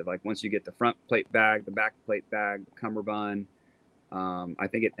expensive. Like once you get the front plate bag, the back plate bag, the cummerbund, I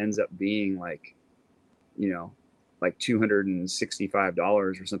think it ends up being like $265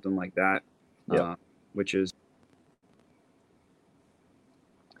 or something like that. Yeah. Which is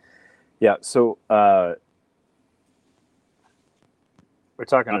so we're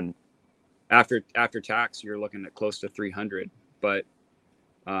talking after tax, you're looking at close to 300. But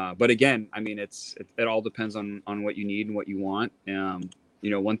again, I mean, it all depends on what you need and what you want.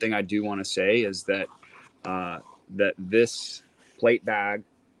 One thing I do want to say is that that this plate bag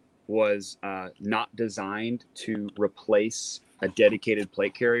was not designed to replace a dedicated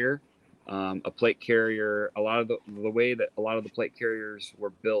plate carrier. A plate carrier, a lot of the way that a lot of the plate carriers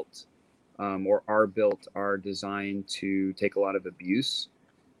were built or are built are designed to take a lot of abuse.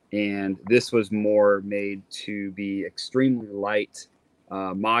 And this was more made to be extremely light,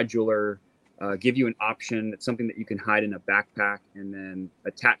 modular, give you an option. It's something that you can hide in a backpack and then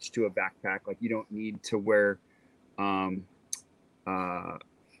attach to a backpack. Like you don't need to wear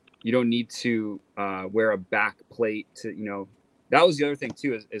wear a back plate to, that was the other thing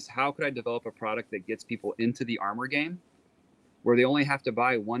too, is how could I develop a product that gets people into the armor game where they only have to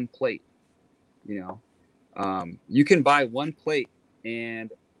buy one plate? You can buy one plate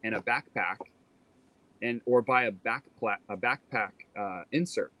and a backpack or buy a backpack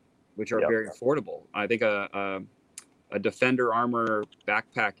insert, which are very affordable. I think a Defender Armor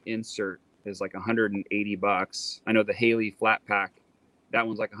backpack insert is like $180. I know the Haley flat pack, that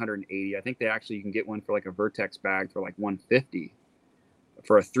one's like $180. I think you can get one for like a Vertex bag for like $150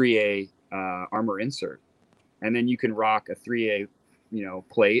 for a 3A armor insert. And then you can rock a 3A,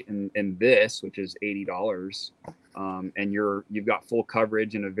 plate and this, which is $80. And you've got full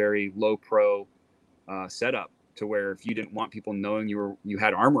coverage and a very low pro setup to where if you didn't want people knowing you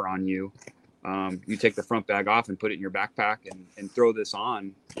had armor on you, you take the front bag off and put it in your backpack and throw this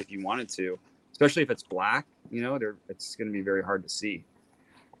on if you wanted to, especially if it's black, it's going to be very hard to see.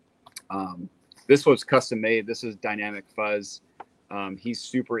 This was custom made. This is Dynamic Fuzz. He's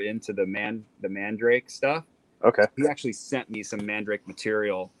super into the Mandrake stuff. Okay. He actually sent me some Mandrake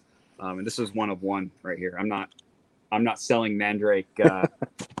material. And this is one of one right here. I'm not selling Mandrake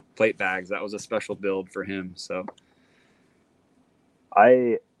plate bags. That was a special build for him. So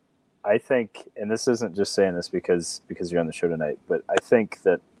I think, and this isn't just saying this because you're on the show tonight, but I think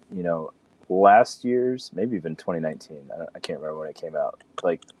that, last year's, maybe even 2019, I can't remember when it came out.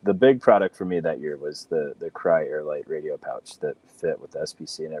 Like the big product for me that year was the Cry Airlight radio pouch that fit with the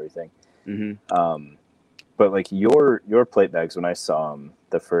SPC and everything. Mm-hmm. But like your plate bags, when I saw them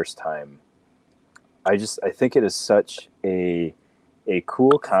the first time, I think it is such a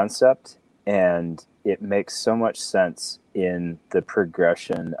cool concept, and it makes so much sense in the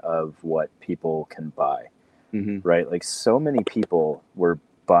progression of what people can buy, right? Like so many people were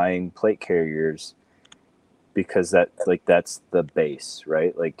buying plate carriers because that's the base,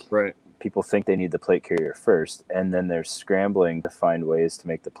 right? Like Right. people think they need the plate carrier first, and then they're scrambling to find ways to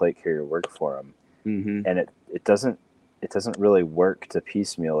make the plate carrier work for them. And it doesn't really work to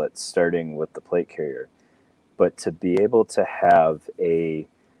piecemeal it starting with the plate carrier, but to be able to have a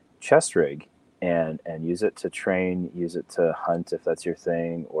chest rig and use it to train, use it to hunt if that's your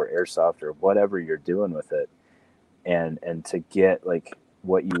thing, or airsoft or whatever you're doing with it, and to get like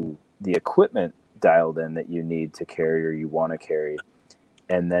the equipment dialed in that you need to carry or you want to carry,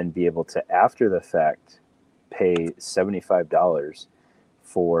 and then be able to after the fact pay $75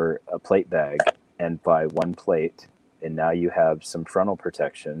 for a plate bag and buy one plate, and now you have some frontal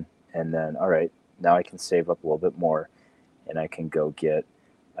protection, and then all right, now I can save up a little bit more and I can go get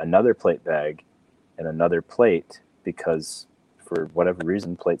another plate bag and another plate, because for whatever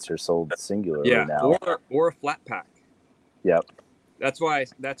reason plates are sold singularly now. Or a flat pack. Yep. That's why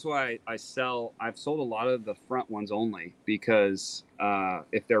I've sold a lot of the front ones only, because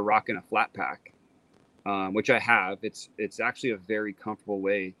if they're rocking a flat pack, which I have, it's actually a very comfortable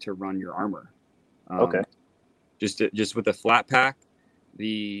way to run your armor. Okay. Just with the flat pack,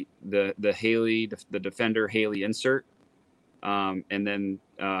 the Haley, the Defender Haley insert, and then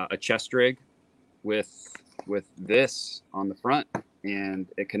a chest rig with this on the front, and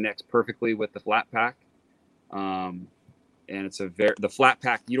it connects perfectly with the flat pack. And it's the flat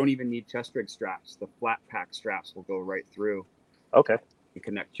pack, you don't even need chest rig straps. The flat pack straps will go right through. Okay. You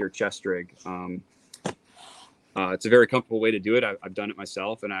connect to your chest rig. It's a very comfortable way to do it. I've done it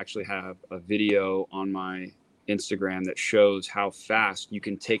myself, and I actually have a video on my Instagram that shows how fast you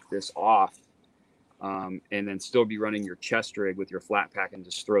can take this off, and then still be running your chest rig with your flat pack, and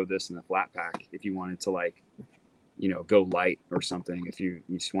just throw this in the flat pack if you wanted to, like, go light or something, if you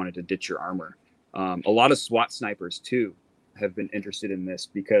just wanted to ditch your armor. A lot of SWAT snipers too have been interested in this,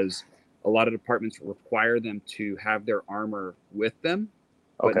 because a lot of departments require them to have their armor with them,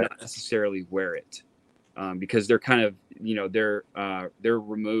 but not necessarily wear it, because they're kind of, they're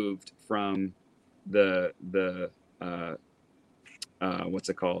removed from the what's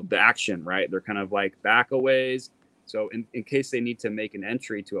it called? The action, right? They're kind of like back a ways. So in case they need to make an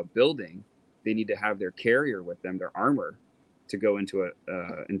entry to a building, they need to have their carrier with them, their armor, to go into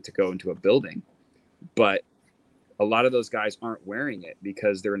a building. But a lot of those guys aren't wearing it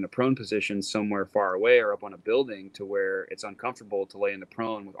because they're in the prone position somewhere far away or up on a building, to where it's uncomfortable to lay in the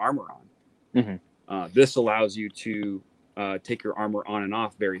prone with armor on. This allows you to take your armor on and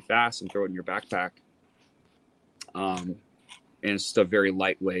off very fast and throw it in your backpack. And it's just a very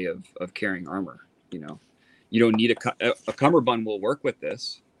light way of carrying armor. You don't need a cummerbund will work with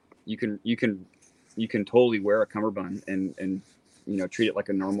this. You can totally wear a cummerbund and treat it like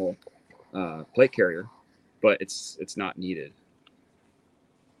a normal plate carrier, but it's not needed.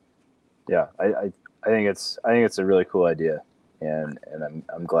 Yeah, I think it's a really cool idea, and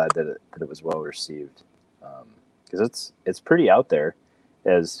I'm glad that it was well received, because it's pretty out there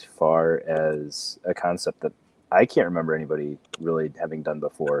as far as a concept that I can't remember anybody really having done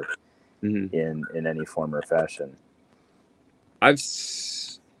before in any form or fashion.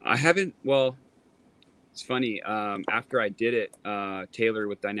 I haven't. Well, it's funny. After I did it, Taylor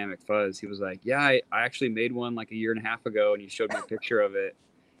with Dynamic Fuzz, he was like, "Yeah, I actually made one like a year and a half ago," and he showed me a picture of it.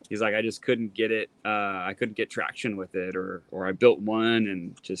 He's like, "I just couldn't get it. I couldn't get traction with it, or I built one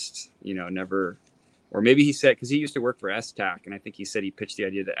and just never." Or maybe he said, because he used to work for STAC, and I think he said he pitched the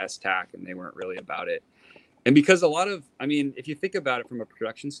idea to STAC, and they weren't really about it. And because if you think about it from a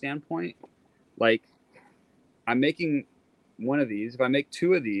production standpoint, like, I'm making one of these. If I make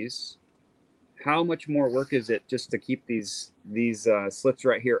two of these, how much more work is it just to keep these slits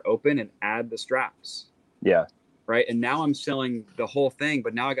right here open and add the straps? Yeah. Right. And now I'm selling the whole thing,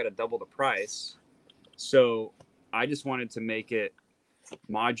 but now I got to double the price. So I just wanted to make it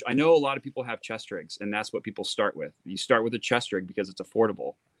I know a lot of people have chest rigs, and that's what people start with. You start with a chest rig because it's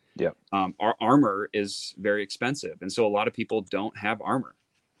affordable. Yeah. Our armor is very expensive, and so a lot of people don't have armor.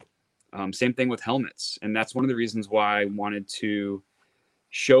 Same thing with helmets, and that's one of the reasons why I wanted to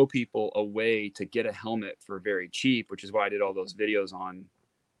show people a way to get a helmet for very cheap, which is why I did all those videos on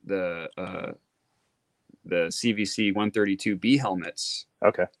the CVC 132B helmets.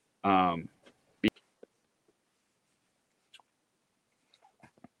 Okay.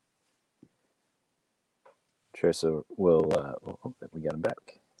 Sure. So we got him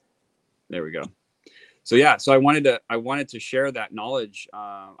back. There we go. So yeah, so I wanted to share that knowledge.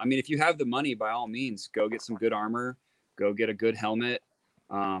 If you have the money, by all means, go get some good armor, go get a good helmet.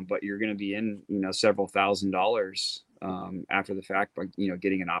 but you're going to be in, several $1,000s after the fact, by,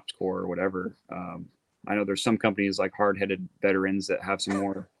 getting an opt core or whatever. I know there's some companies like Hard Headed Veterans that have some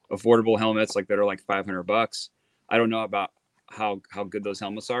more affordable helmets, like that are like $500. I don't know about how good those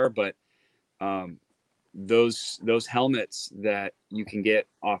helmets are, but those helmets that you can get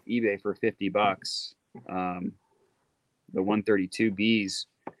off eBay for $50, the 132Bs,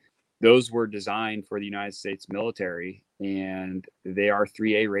 those were designed for the United States military, and they are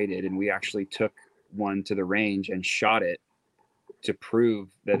 3A rated. And we actually took one to the range and shot it to prove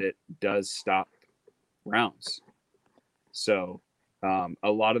that it does stop rounds. So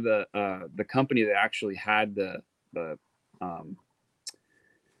a lot of the company that actually had the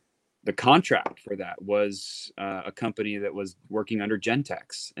contract for that was a company that was working under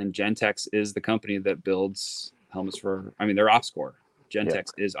Gentex, and Gentex is the company that builds helmets for. I mean, they're OpsCore.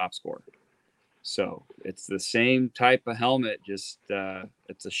 Gentex is OpsCore. So it's the same type of helmet, just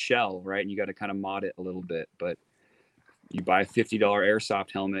it's a shell, right? And you got to kind of mod it a little bit. But you buy a $50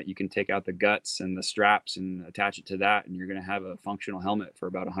 airsoft helmet, you can take out the guts and the straps and attach it to that, and you're going to have a functional helmet for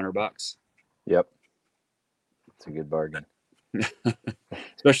about $100. Yep, it's a good bargain.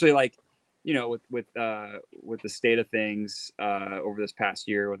 Especially like, with the state of things over this past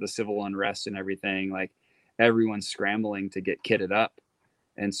year with the civil unrest and everything, like everyone's scrambling to get kitted up.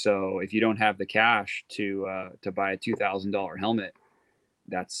 And so if you don't have the cash to buy a $2,000 helmet,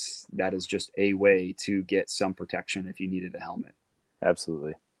 that is just a way to get some protection if you needed a helmet.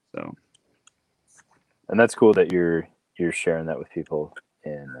 Absolutely. So, and that's cool that you're sharing that with people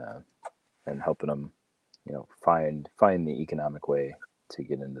and helping them, find the economic way to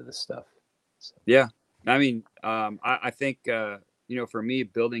get into this stuff. So. Yeah. I mean, I think, for me,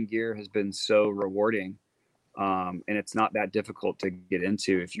 building gear has been so rewarding. And it's not that difficult to get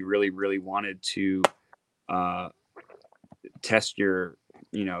into if you really, really wanted to test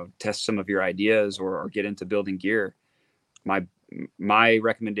some of your ideas or get into building gear. My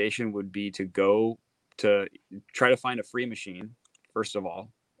recommendation would be to try to find a free machine, first of all,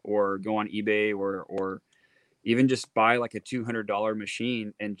 or go on eBay or even just buy like a $200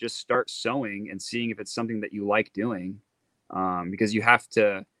 machine and just start sewing and seeing if it's something that you like doing. Because you have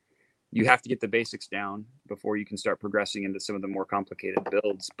to get the basics down before you can start progressing into some of the more complicated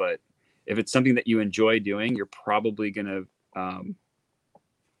builds. But if it's something that you enjoy doing, you're probably going to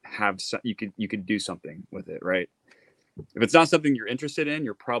you could do something with it, right? If it's not something you're interested in,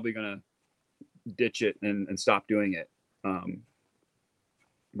 you're probably going to ditch it and stop doing it.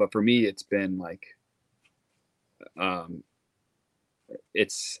 But for me, it's been like,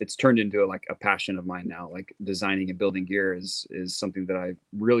 it's turned into a passion of mine now. Like designing and building gear is something that I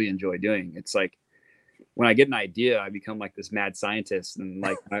really enjoy doing. It's like when I get an idea, I become like this mad scientist, and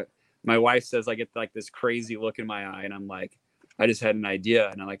like my wife says I get like this crazy look in my eye, and I'm like, I just had an idea,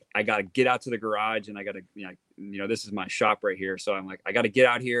 and I'm like, I got to get out to the garage, and I got to, this is my shop right here. So I'm like, I got to get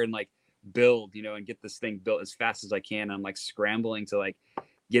out here and like build, and get this thing built as fast as I can. I'm like scrambling to like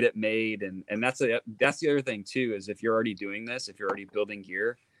get it made. And that's the other thing too, is if you're already doing this, if you're already building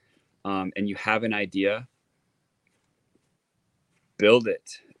gear, and you have an idea, build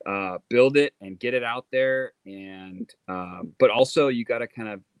it and get it out there. And, but also you got to kind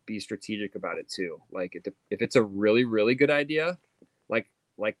of be strategic about it too. Like if it's a really, really good idea, like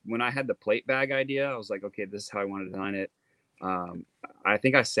when I had the plate bag idea, I was like, okay, this is how I want to design it. I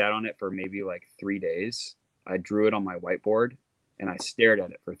think I sat on it for maybe like 3 days. I drew it on my whiteboard and I stared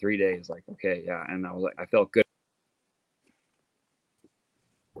at it for 3 days. Like, okay, yeah. And I was like, I felt good.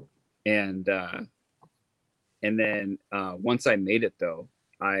 And then once I made it though,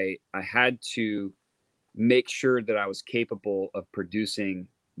 I had to make sure that I was capable of producing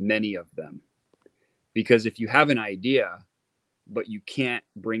many of them, because if you have an idea but you can't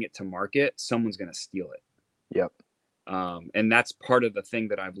bring it to market, someone's going to steal it. Yep. And that's part of the thing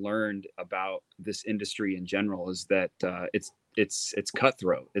that I've learned about this industry in general, is that it's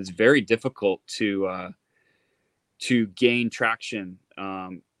cutthroat. It's very difficult to gain traction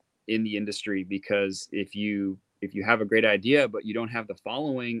in the industry, because if you have a great idea but you don't have the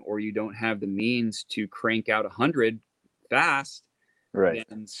following, or you don't have the means to crank out 100 fast, right,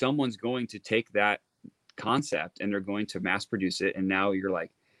 then someone's going to take that concept and they're going to mass produce it. And now you're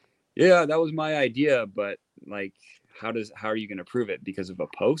like, yeah, that was my idea, but like, how are you going to prove it? Because of a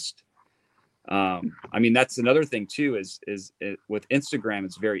post? I mean, that's another thing too, is with Instagram,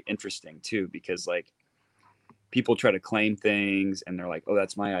 it's very interesting too, because like people try to claim things and they're like, oh,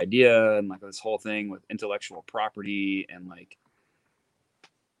 that's my idea. And like this whole thing with intellectual property, and like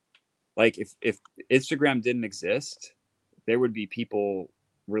if Instagram didn't exist, there would be people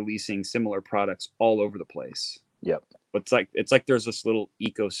releasing similar products all over the place. Yep. it's like there's this little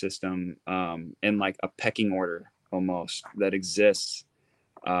ecosystem and like a pecking order almost that exists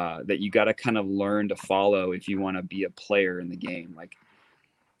that you got to kind of learn to follow if you want to be a player in the game. Like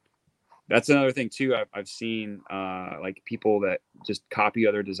that's another thing too. I've seen like people that just copy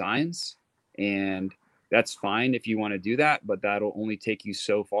other designs, and that's fine if you want to do that, but that'll only take you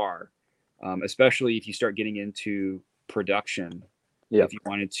so far, especially if you start getting into production. Yeah. If you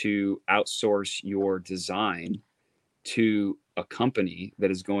wanted to outsource your design to a company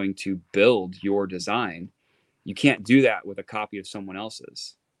that is going to build your design, you can't do that with a copy of someone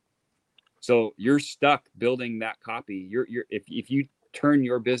else's. So you're stuck building that copy. If you turn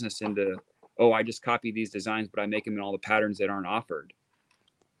your business into, oh, I just copy these designs, but I make them in all the patterns that aren't offered.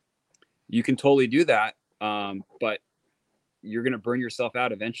 You can totally do that, but you're going to burn yourself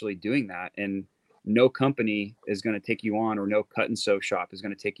out eventually doing that. And no company is going to take you on, or no cut and sew shop is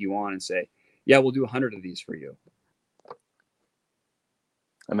going to take you on and say, yeah, we'll do 100 of these for you.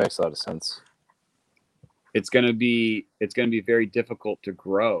 That makes a lot of sense. It's going to be very difficult to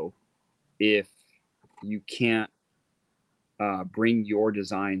grow if you can't bring your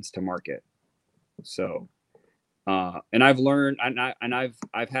designs to market. So, and I've learned, and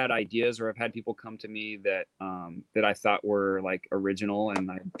I've had ideas, or I've had people come to me that that I thought were like original,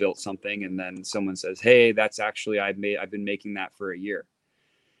 and I built something, and then someone says, "Hey, that's actually I've been making that for a year,"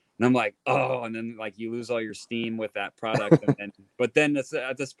 and I'm like, "Oh," and then like you lose all your steam with that product, but then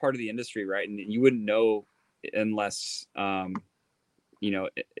that's part of the industry, right? And you wouldn't know unless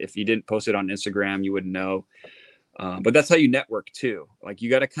if you didn't post it on Instagram, you wouldn't know. But that's how you network too. Like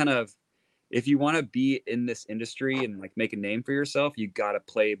you got to kind of, if you want to be in this industry and like make a name for yourself, you got to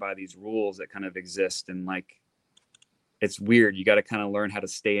play by these rules that kind of exist. And like, it's weird. You got to kind of learn how to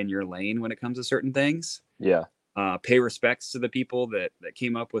stay in your lane when it comes to certain things. Yeah. Pay respects to the people that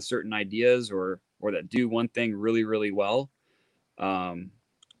came up with certain ideas or that do one thing really, really well.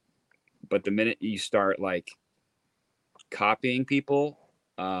 But the minute you start like copying people,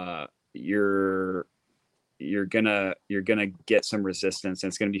 you're gonna get some resistance, and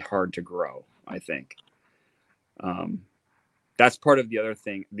it's gonna be hard to grow, I think. That's part of the other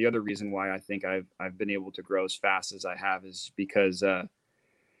thing. The other reason why I think I've been able to grow as fast as I have is because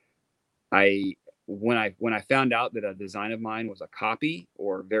when I found out that a design of mine was a copy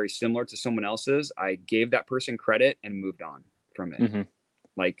or very similar to someone else's, I gave that person credit and moved on from it. Mm-hmm.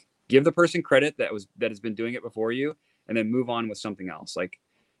 Like give the person credit that has been doing it before you, and then move on with something else. Like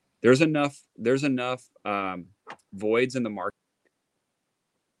there's enough voids in the market.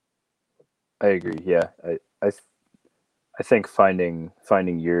 I agree. Yeah. I think finding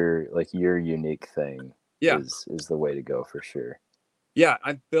your unique thing is the way to go for sure. Yeah,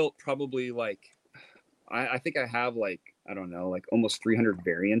 I've built probably like I think I have like, I don't know, like almost 300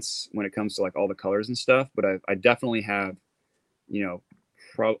 variants when it comes to like all the colors and stuff, but I definitely have,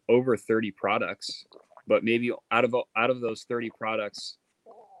 over 30 products, but maybe out of those 30 products,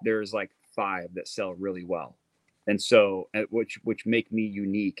 there's like 5 that sell really well. And so which make me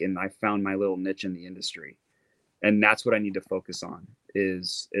unique, and I found my little niche in the industry. And that's what I need to focus on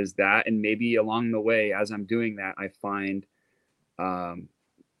is that. And maybe along the way, as I'm doing that, I find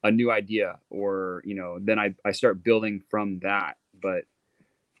a new idea, or then I start building from that. But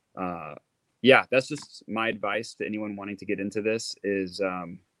yeah, that's just my advice to anyone wanting to get into this is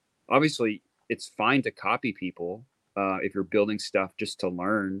obviously it's fine to copy people if you're building stuff just to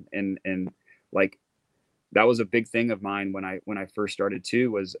learn. And like that was a big thing of mine when I first started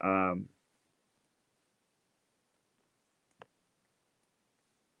too, was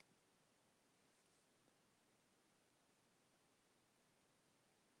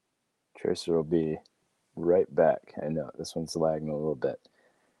Tracer will be right back. I know this one's lagging a little bit.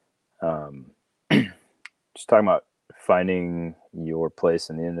 Just talking about finding your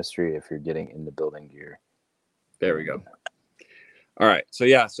place in the industry if you're getting into building gear. There we go. All right. So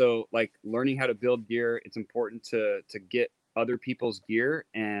yeah, so like learning how to build gear, it's important to get other people's gear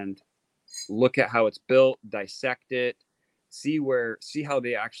and look at how it's built, dissect it, see how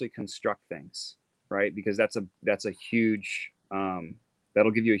they actually construct things, right? Because that's a huge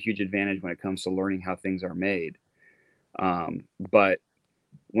that'll give you a huge advantage when it comes to learning how things are made. But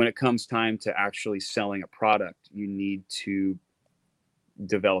when it comes time to actually selling a product, you need to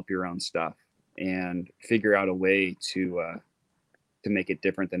develop your own stuff and figure out a way to make it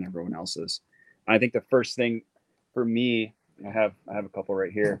different than everyone else's. I think the first thing for me, I have a couple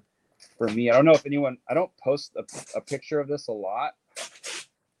right here. For me, I don't know if I don't post a picture of this a lot,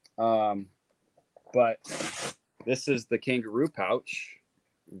 but this is the kangaroo pouch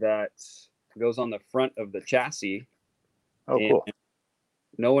that goes on the front of the chassis. Oh, cool.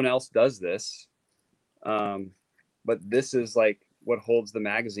 No one else does this. but this is like what holds the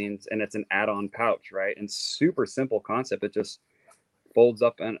magazines, and it's an add-on pouch, right? And super simple concept. It just folds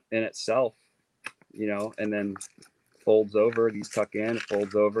up in itself, and then folds over. These tuck in, it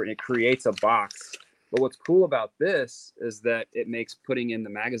folds over, and it creates a box. But what's cool about this is that it makes putting in the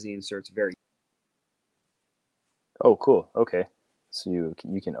magazine inserts very. Oh, cool. Okay, so you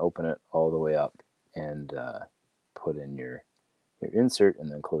can open it all the way up and put in your insert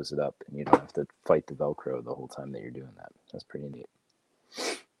and then close it up, and you don't have to fight the Velcro the whole time that you're doing that. That's pretty neat.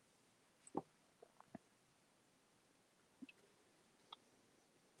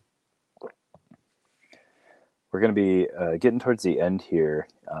 We're going to be getting towards the end here.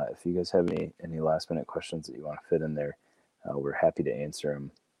 If you guys have any last minute questions that you want to fit in there, we're happy to answer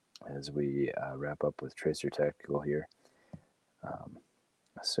them as we wrap up with Tracer Tactical here.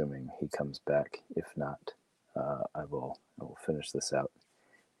 Assuming he comes back. If not, I will finish this out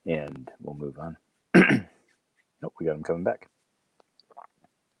and we'll move on. Nope, we got him coming back.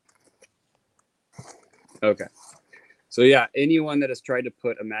 Okay. So yeah, anyone that has tried to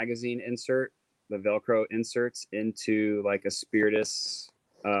put a magazine insert, the Velcro inserts, into like a Spiritus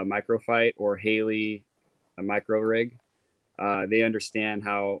microfight or Haley a micro rig, they understand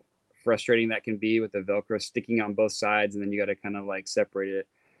how frustrating that can be with the Velcro sticking on both sides, and then you got to kind of like separate it.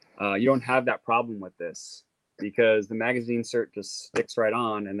 You don't have that problem with this because the magazine insert just sticks right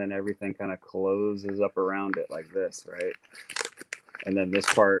on, and then everything kind of closes up around it like this, right? And then this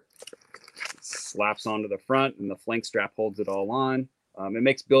part slaps onto the front, and the flank strap holds it all on. It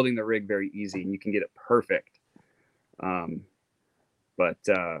makes building the rig very easy, and you can get it perfect. But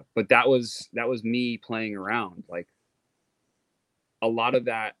that was me playing around. Like a lot of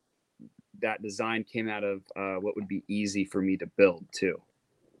that design came out of what would be easy for me to build too.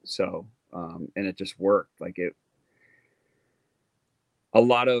 So and it just worked. Like it. A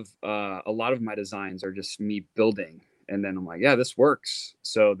lot of my designs are just me building, and then I'm like, yeah, this works.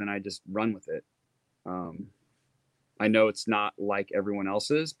 So then I just run with it. I know it's not like everyone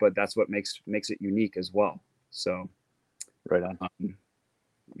else's, but that's what makes it unique as well. So, right on.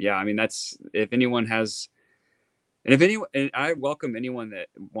 Yeah, I mean, that's, if anyone has, and I welcome anyone that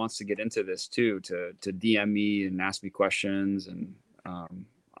wants to get into this too, to DM me and ask me questions. And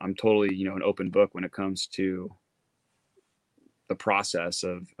I'm totally, an open book when it comes to the process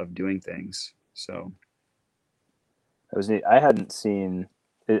of doing things. So that was neat. I hadn't seen.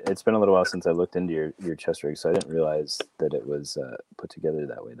 It's been a little while since I looked into your chest rig, so I didn't realize that it was put together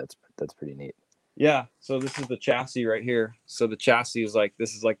that way. That's pretty neat. Yeah. So this is the chassis right here. So the chassis is like,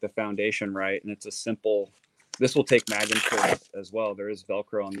 this is like the foundation, right? And it's a simple. This will take mag inserts as well. There is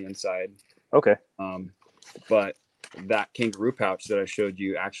Velcro on the inside. Okay. But that kangaroo pouch that I showed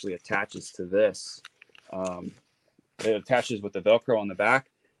you actually attaches to this. It attaches with the Velcro on the back,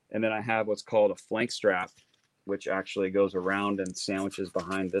 and then I have what's called a flank strap, which actually goes around and sandwiches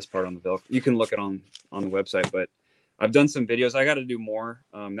behind this part on the Velcro. You can look it on the website, but I've done some videos. I got to do more.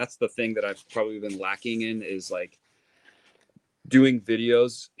 That's the thing that I've probably been lacking in, is like doing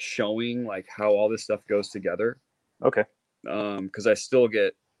videos showing like how all this stuff goes together. Okay. Because I still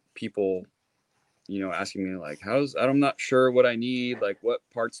get people, asking me like, I'm not sure what I need. Like, what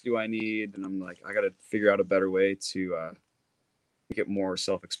parts do I need? And I'm like, I got to figure out a better way to make it more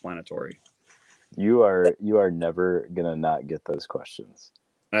self-explanatory. You are never gonna not get those questions.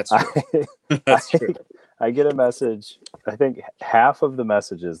 That's true. That's true. I get a message. I think half of the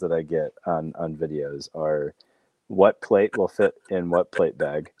messages that I get on videos are, what plate will fit in what plate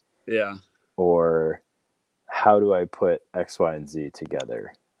bag? Yeah. Or how do I put X, Y, and Z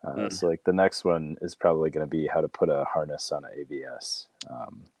together? So like the next one is probably going to be how to put a harness on an ABS,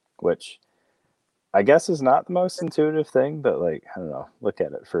 which I guess is not the most intuitive thing, but like, I don't know, look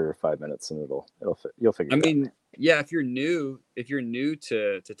at it for 5 minutes and you'll figure it out. I mean, yeah, if you're new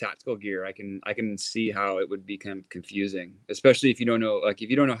to tactical gear, I can see how it would be kind of confusing, especially if you don't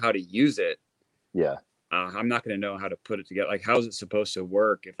know how to use it. Yeah. I'm not going to know how to put it together. Like, how is it supposed to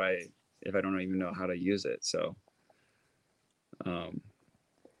work if I don't even know how to use it? So,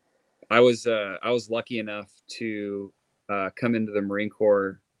 I was lucky enough to come into the Marine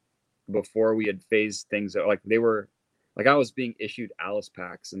Corps before we had phased things out. Like, I was being issued Alice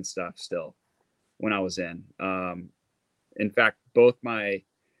packs and stuff still when I was in. In fact, both my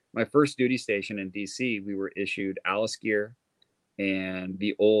first duty station in DC, we were issued Alice gear and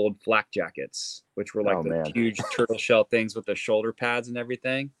the old flak jackets, which were like huge turtle shell things with the shoulder pads and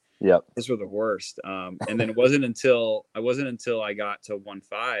everything. Yep. Those were the worst. And then it wasn't until I got to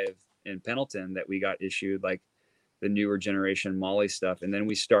 1.5 in Pendleton that we got issued like the newer generation Molly stuff. And then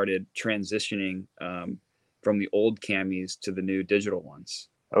we started transitioning from the old camis to the new digital ones.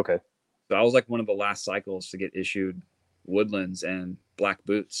 Okay. So I was like one of the last cycles to get issued Woodlands and black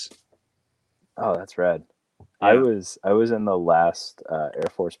boots. Oh, that's rad. I Yeah, was I was in the last Air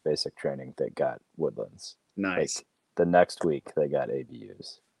Force basic training that got Woodlands. nice. Like the next week they got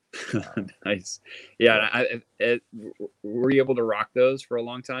ABUs. Nice. Yeah, Yeah. were you able to rock those for a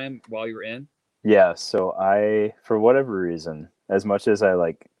long time while you were in? Yeah, so I, for whatever reason, as much as I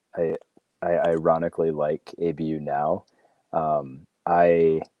ironically like ABU now,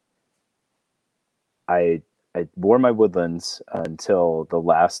 I I I wore my Woodlands until the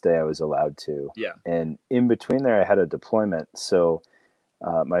last day I was allowed to, Yeah. and in between there I had a deployment. So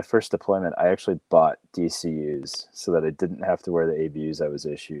my first deployment, I actually bought DCUs so that I didn't have to wear the ABUs I was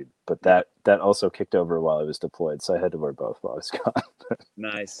issued. But Yeah. that also kicked over while I was deployed, so I had to wear both while I was gone.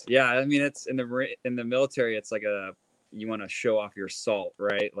 Nice. Yeah, I mean it's in the military it's like a you want to show off your salt,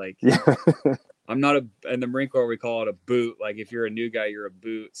 right? Like Yeah. I'm not a in the Marine Corps we call it a boot. Like if you're a new guy, you're a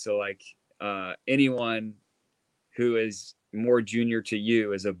boot. So like anyone who is more junior to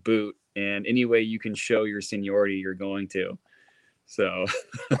you is a boot, and any way you can show your seniority, you're going to. So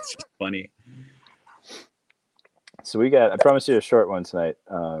it's just funny. So I promised you a short one tonight.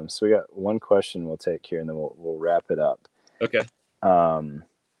 So we got one question we'll take here, and then we'll wrap it up. Okay. Um,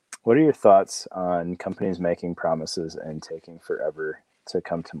 what are your thoughts on companies making promises and taking forever to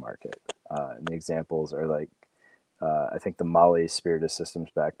come to market? And the examples are like, I think the Mali Spiritus Systems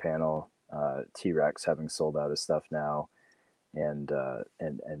back panel, T-Rex having sold out of stuff now, and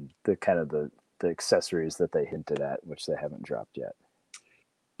the kind of the accessories that they hinted at, which they haven't dropped yet.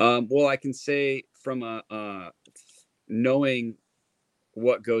 Well, I can say from a knowing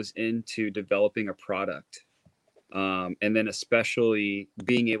what goes into developing a product, and then especially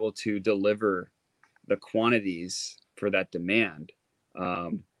being able to deliver the quantities for that demand,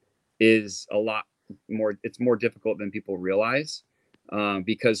 um, is a lot more. It's more difficult than people realize,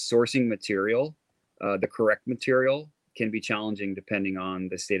 because sourcing material, the correct material, can be challenging depending on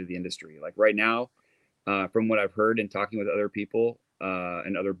the state of the industry. Like right now, from what I've heard and talking with other people,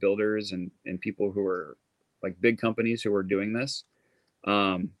 and other builders and people who are like big companies who are doing this,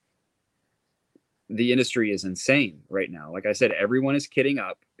 um, the industry is insane right now. Like I said, everyone is kitting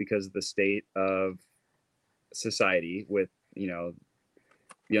up because of the state of society with,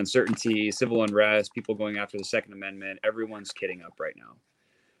 the uncertainty, civil unrest, people going after the Second Amendment. Everyone's kitting up right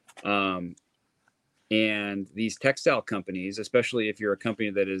now. And these textile companies, especially if you're a company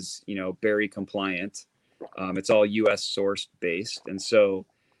that is, Berry compliant, it's all U.S. sourced based, and so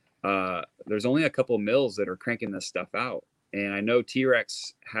there's only a couple mills that are cranking this stuff out. And I know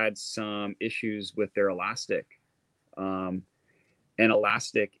T-Rex had some issues with their elastic, um, and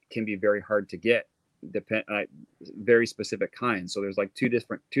elastic can be very hard to get. Very specific kinds. So there's like two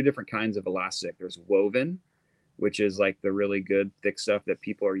different kinds of elastic. There's woven, which is like the really good thick stuff that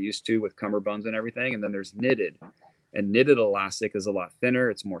people are used to with cummerbunds and everything. And then there's knitted, and knitted elastic is a lot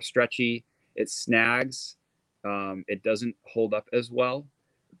thinner. It's more stretchy. It snags. It doesn't hold up as well.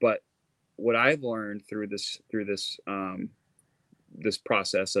 But what I've learned through this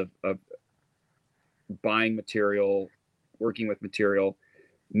process of buying material, working with material,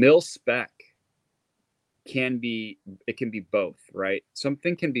 mill spec can be both, right?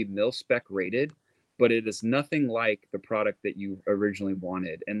 Something can be mil spec rated, but it is nothing like the product that you originally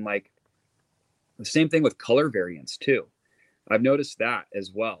wanted. And like the same thing with color variants too. I've noticed that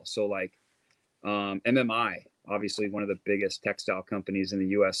as well. So like, MMI, obviously one of the biggest textile companies in the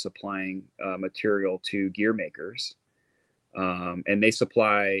U.S. supplying material to gear makers, and they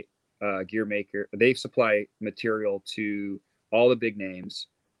supply material to all the big names,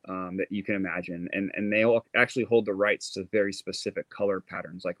 that you can imagine, and they all actually hold the rights to very specific color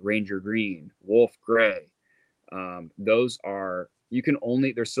patterns like Ranger Green, Wolf Gray. Those are you can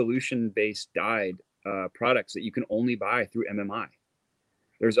only they're solution based dyed products that you can only buy through MMI.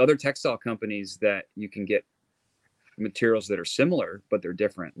 There's other textile companies that you can get materials that are similar, but they're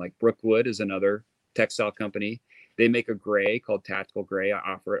different. Like Brookwood is another textile company. They make a gray called Tactical Gray. I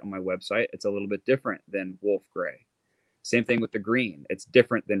offer it on my website. It's a little bit different than Wolf Gray. Same thing with the green. It's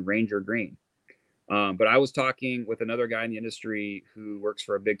different than Ranger Green. But I was talking with another guy in the industry who works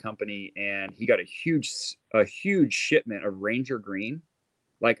for a big company, and he got a huge shipment of Ranger Green.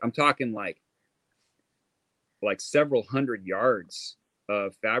 Like I'm talking like several hundred yards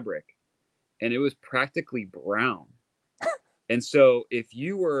of fabric, and it was practically brown. And so if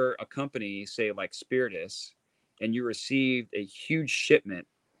you were a company, say like Spiritus, and you received a huge shipment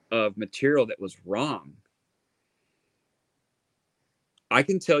of material that was wrong, I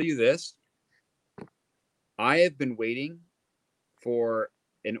can tell you this. I have been waiting for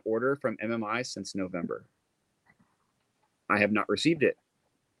an order from MMI since November. I have not received it.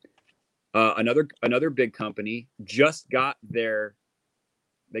 Another big company just got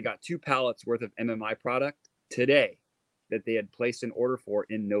they got 2 pallets worth of MMI product today that they had placed an order for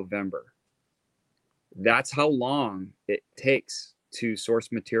in November. That's how long it takes to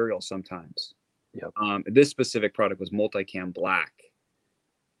source material sometimes. Yep. This specific product was multicam black.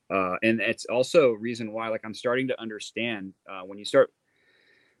 And it's also a reason why, like, I'm starting to understand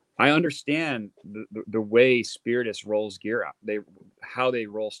I understand the way Spiritus rolls gear out. How they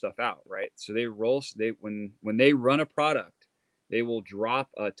roll stuff out, right? So when they run a product, they will drop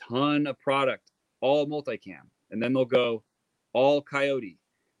a ton of product, all multicam, and then they'll go all Coyote,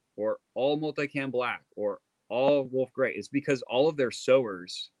 or all multicam black, or all Wolf Gray. It's because all of their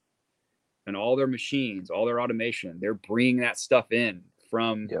sewers and all their machines, all their automation, they're bringing that stuff in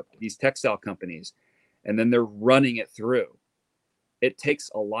from these textile companies, and then they're running it through. It takes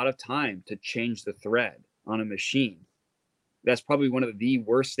a lot of time to change the thread on a machine. That's probably one of the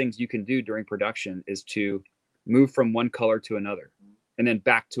worst things you can do during production, is to move from one color to another and then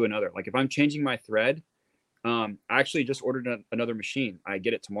back to another. Like if I'm changing my thread, I actually just ordered another machine. I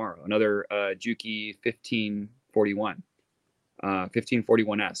get it tomorrow. Another Juki 1541,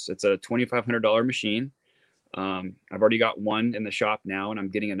 1541S. It's a $2,500 machine. I've already got one in the shop now, and I'm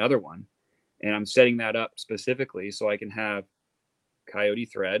getting another one. And I'm setting that up specifically so I can have Coyote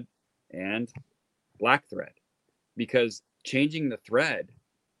thread and black thread, because changing the thread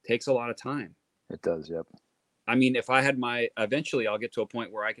takes a lot of time. It does. Yep. I mean, if I had eventually I'll get to a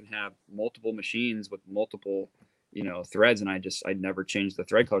point where I can have multiple machines with multiple, threads, and I'd never change the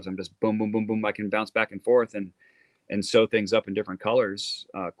thread colors. I'm just boom, boom, boom, boom. I can bounce back and forth and sew things up in different colors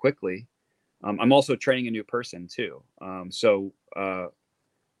quickly. I'm also training a new person too.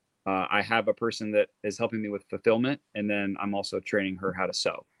 I have a person that is helping me with fulfillment, and then I'm also training her how to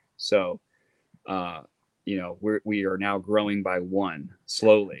sew. So, we are now growing by one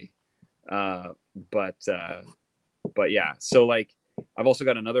slowly. But yeah, so like I've also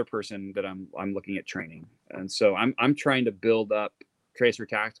got another person that I'm looking at training. And so I'm trying to build up Tracer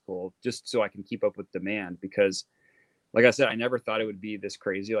Tactical just so I can keep up with demand, because like I said, I never thought it would be this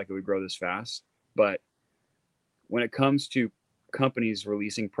crazy, like it would grow this fast. But when it comes to companies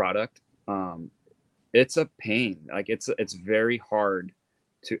releasing product, it's a pain. Like it's very hard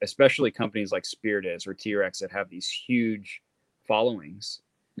to, especially companies like Spiritus or T-Rex that have these huge followings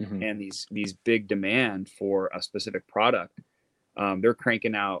and these big demand for a specific product. They're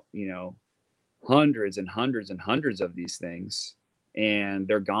cranking out, hundreds and hundreds and hundreds of these things, and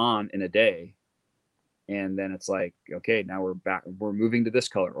they're gone in a day. And then it's like, okay, now we're moving to this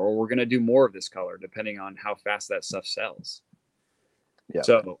color, or we're going to do more of this color, depending on how fast that stuff sells. Yeah.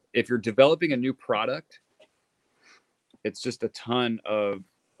 So if you're developing a new product, it's just a ton of,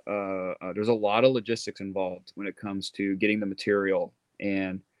 there's a lot of logistics involved when it comes to getting the material,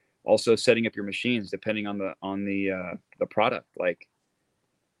 and also setting up your machines depending on the product. Like,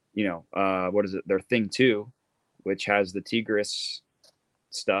 what is it? Their Thing 2, which has the Tigris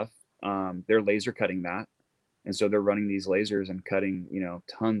stuff. They're laser cutting that. And so they're running these lasers and cutting,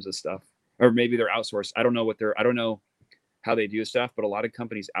 tons of stuff. Or maybe they're outsourced. I don't know how they do stuff, but a lot of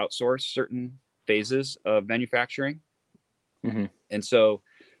companies outsource certain phases of manufacturing. And so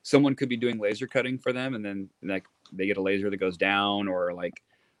someone could be doing laser cutting for them, and then like they get a laser that goes down, or like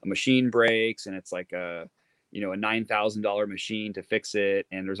a machine breaks and it's like a $9,000 machine to fix it,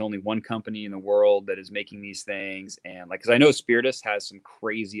 and there's only one company in the world that is making these things. And like, because I know Spiritus has some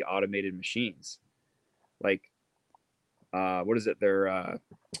crazy automated machines, like what is it, their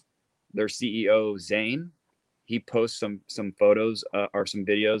CEO Zane, he posts some photos or some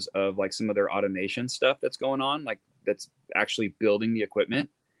videos of like some of their automation stuff that's going on, like that's actually building the equipment.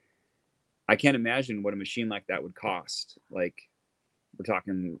 I can't imagine what a machine like that would cost. Like, we're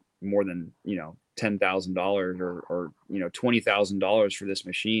talking more than, $10,000 or $20,000 for this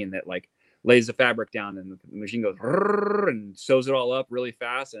machine that like lays the fabric down, and the machine goes and sews it all up really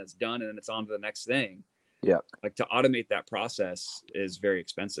fast, and it's done, and then it's on to the next thing. Yeah. Like, to automate that process is very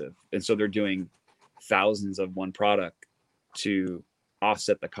expensive. And so they're doing thousands of one product to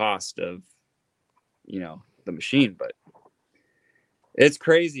offset the cost of, the machine. But it's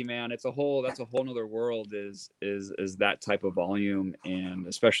crazy, man. That's a whole nother world, is that type of volume. And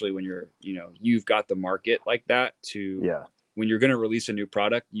especially when you're, you've got the market like that when you're going to release a new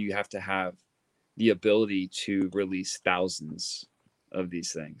product, you have to have the ability to release thousands of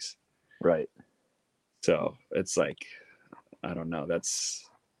these things. Right. So it's like, I don't know.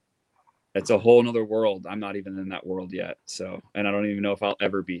 It's a whole nother world. I'm not even in that world yet. So, and I don't even know if I'll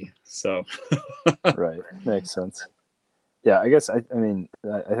ever be. So. Right. Makes sense. Yeah, I guess I mean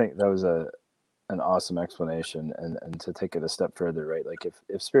I think that was a an awesome explanation. And to take it a step further, right? Like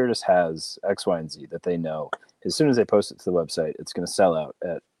if Spiritus has X, Y, and Z that they know, as soon as they post it to the website, it's going to sell out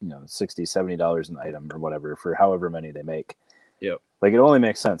at, $60, $70 an item or whatever for however many they make. Yep. Like, it only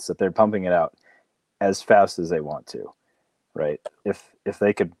makes sense that they're pumping it out as fast as they want to, right? If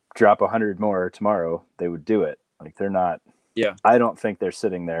they could drop 100 more tomorrow, they would do it. Like, they're not. Yeah. I don't think they're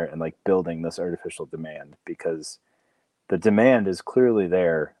sitting there and like building this artificial demand, because the demand is clearly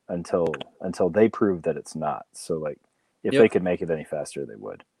there until they prove that it's not. So like, if they could make it any faster, they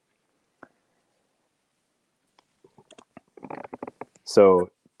would. So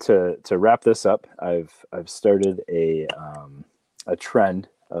to wrap this up, I've started a trend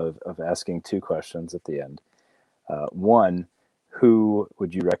of asking two questions at the end. One, who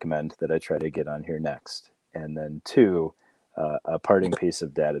would you recommend that I try to get on here next? And then two, a parting piece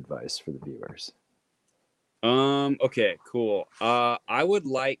of dad advice for the viewers. Okay, cool. I would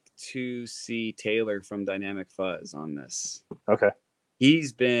like to see Taylor from Dynamic Fuzz on this. Okay.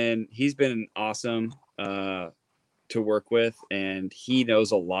 He's been awesome to work with, and he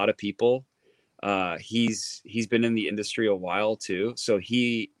knows a lot of people. He's been in the industry a while too, so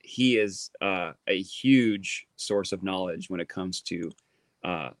he is a huge source of knowledge when it comes to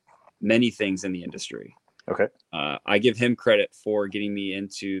many things in the industry. Okay. I give him credit for getting me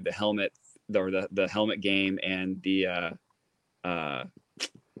into the helmet or the helmet game and the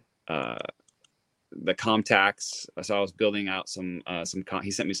Comtacs. So I was building out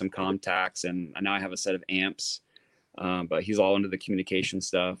he sent me some Comtacs, and now I have a set of amps. But he's all into the communication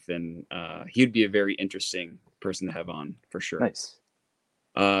stuff, and he'd be a very interesting person to have on for sure. Nice.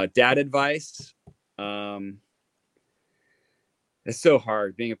 Dad advice. It's so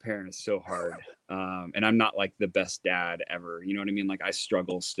hard. Being a parent is so hard. And I'm not like the best dad ever. You know what I mean? Like, I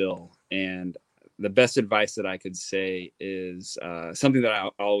struggle still. And the best advice that I could say is something that I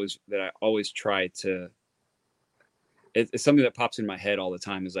always try to. It's something that pops in my head all the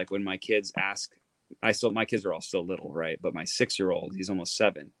time. Is like when my kids ask. My kids are all still little, right? But my 6-year-old, he's almost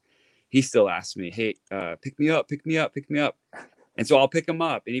 7. He still asks me, "Hey, pick me up." And so I'll pick him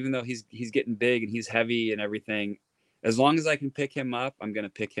up. And even though he's getting big and he's heavy and everything, as long as I can pick him up, I'm going to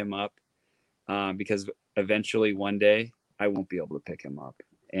pick him up. Because eventually one day I won't be able to pick him up.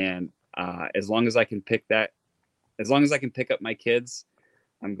 And as long as I can pick up my kids,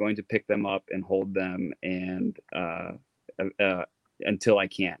 I'm going to pick them up and hold them and until I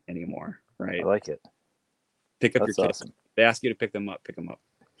can't anymore. Right. I like it. Pick up That's your kids. awesome. They ask you to pick them up. Pick them up.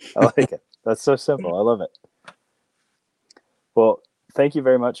 I like it. That's so simple. I love it. Well, thank you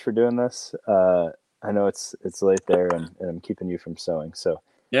very much for doing this. I know it's late there, and I'm keeping you from sewing, so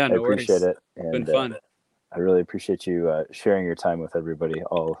yeah, no I appreciate worries. it. And it's been fun. I really appreciate you sharing your time with everybody,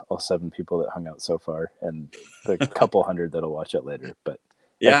 all 7 people that hung out so far, and the couple hundred that'll watch it later. But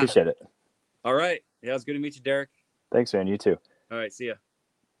I appreciate it. All right. Yeah, it was good to meet you, Derek. Thanks, man. You too. All right. See ya.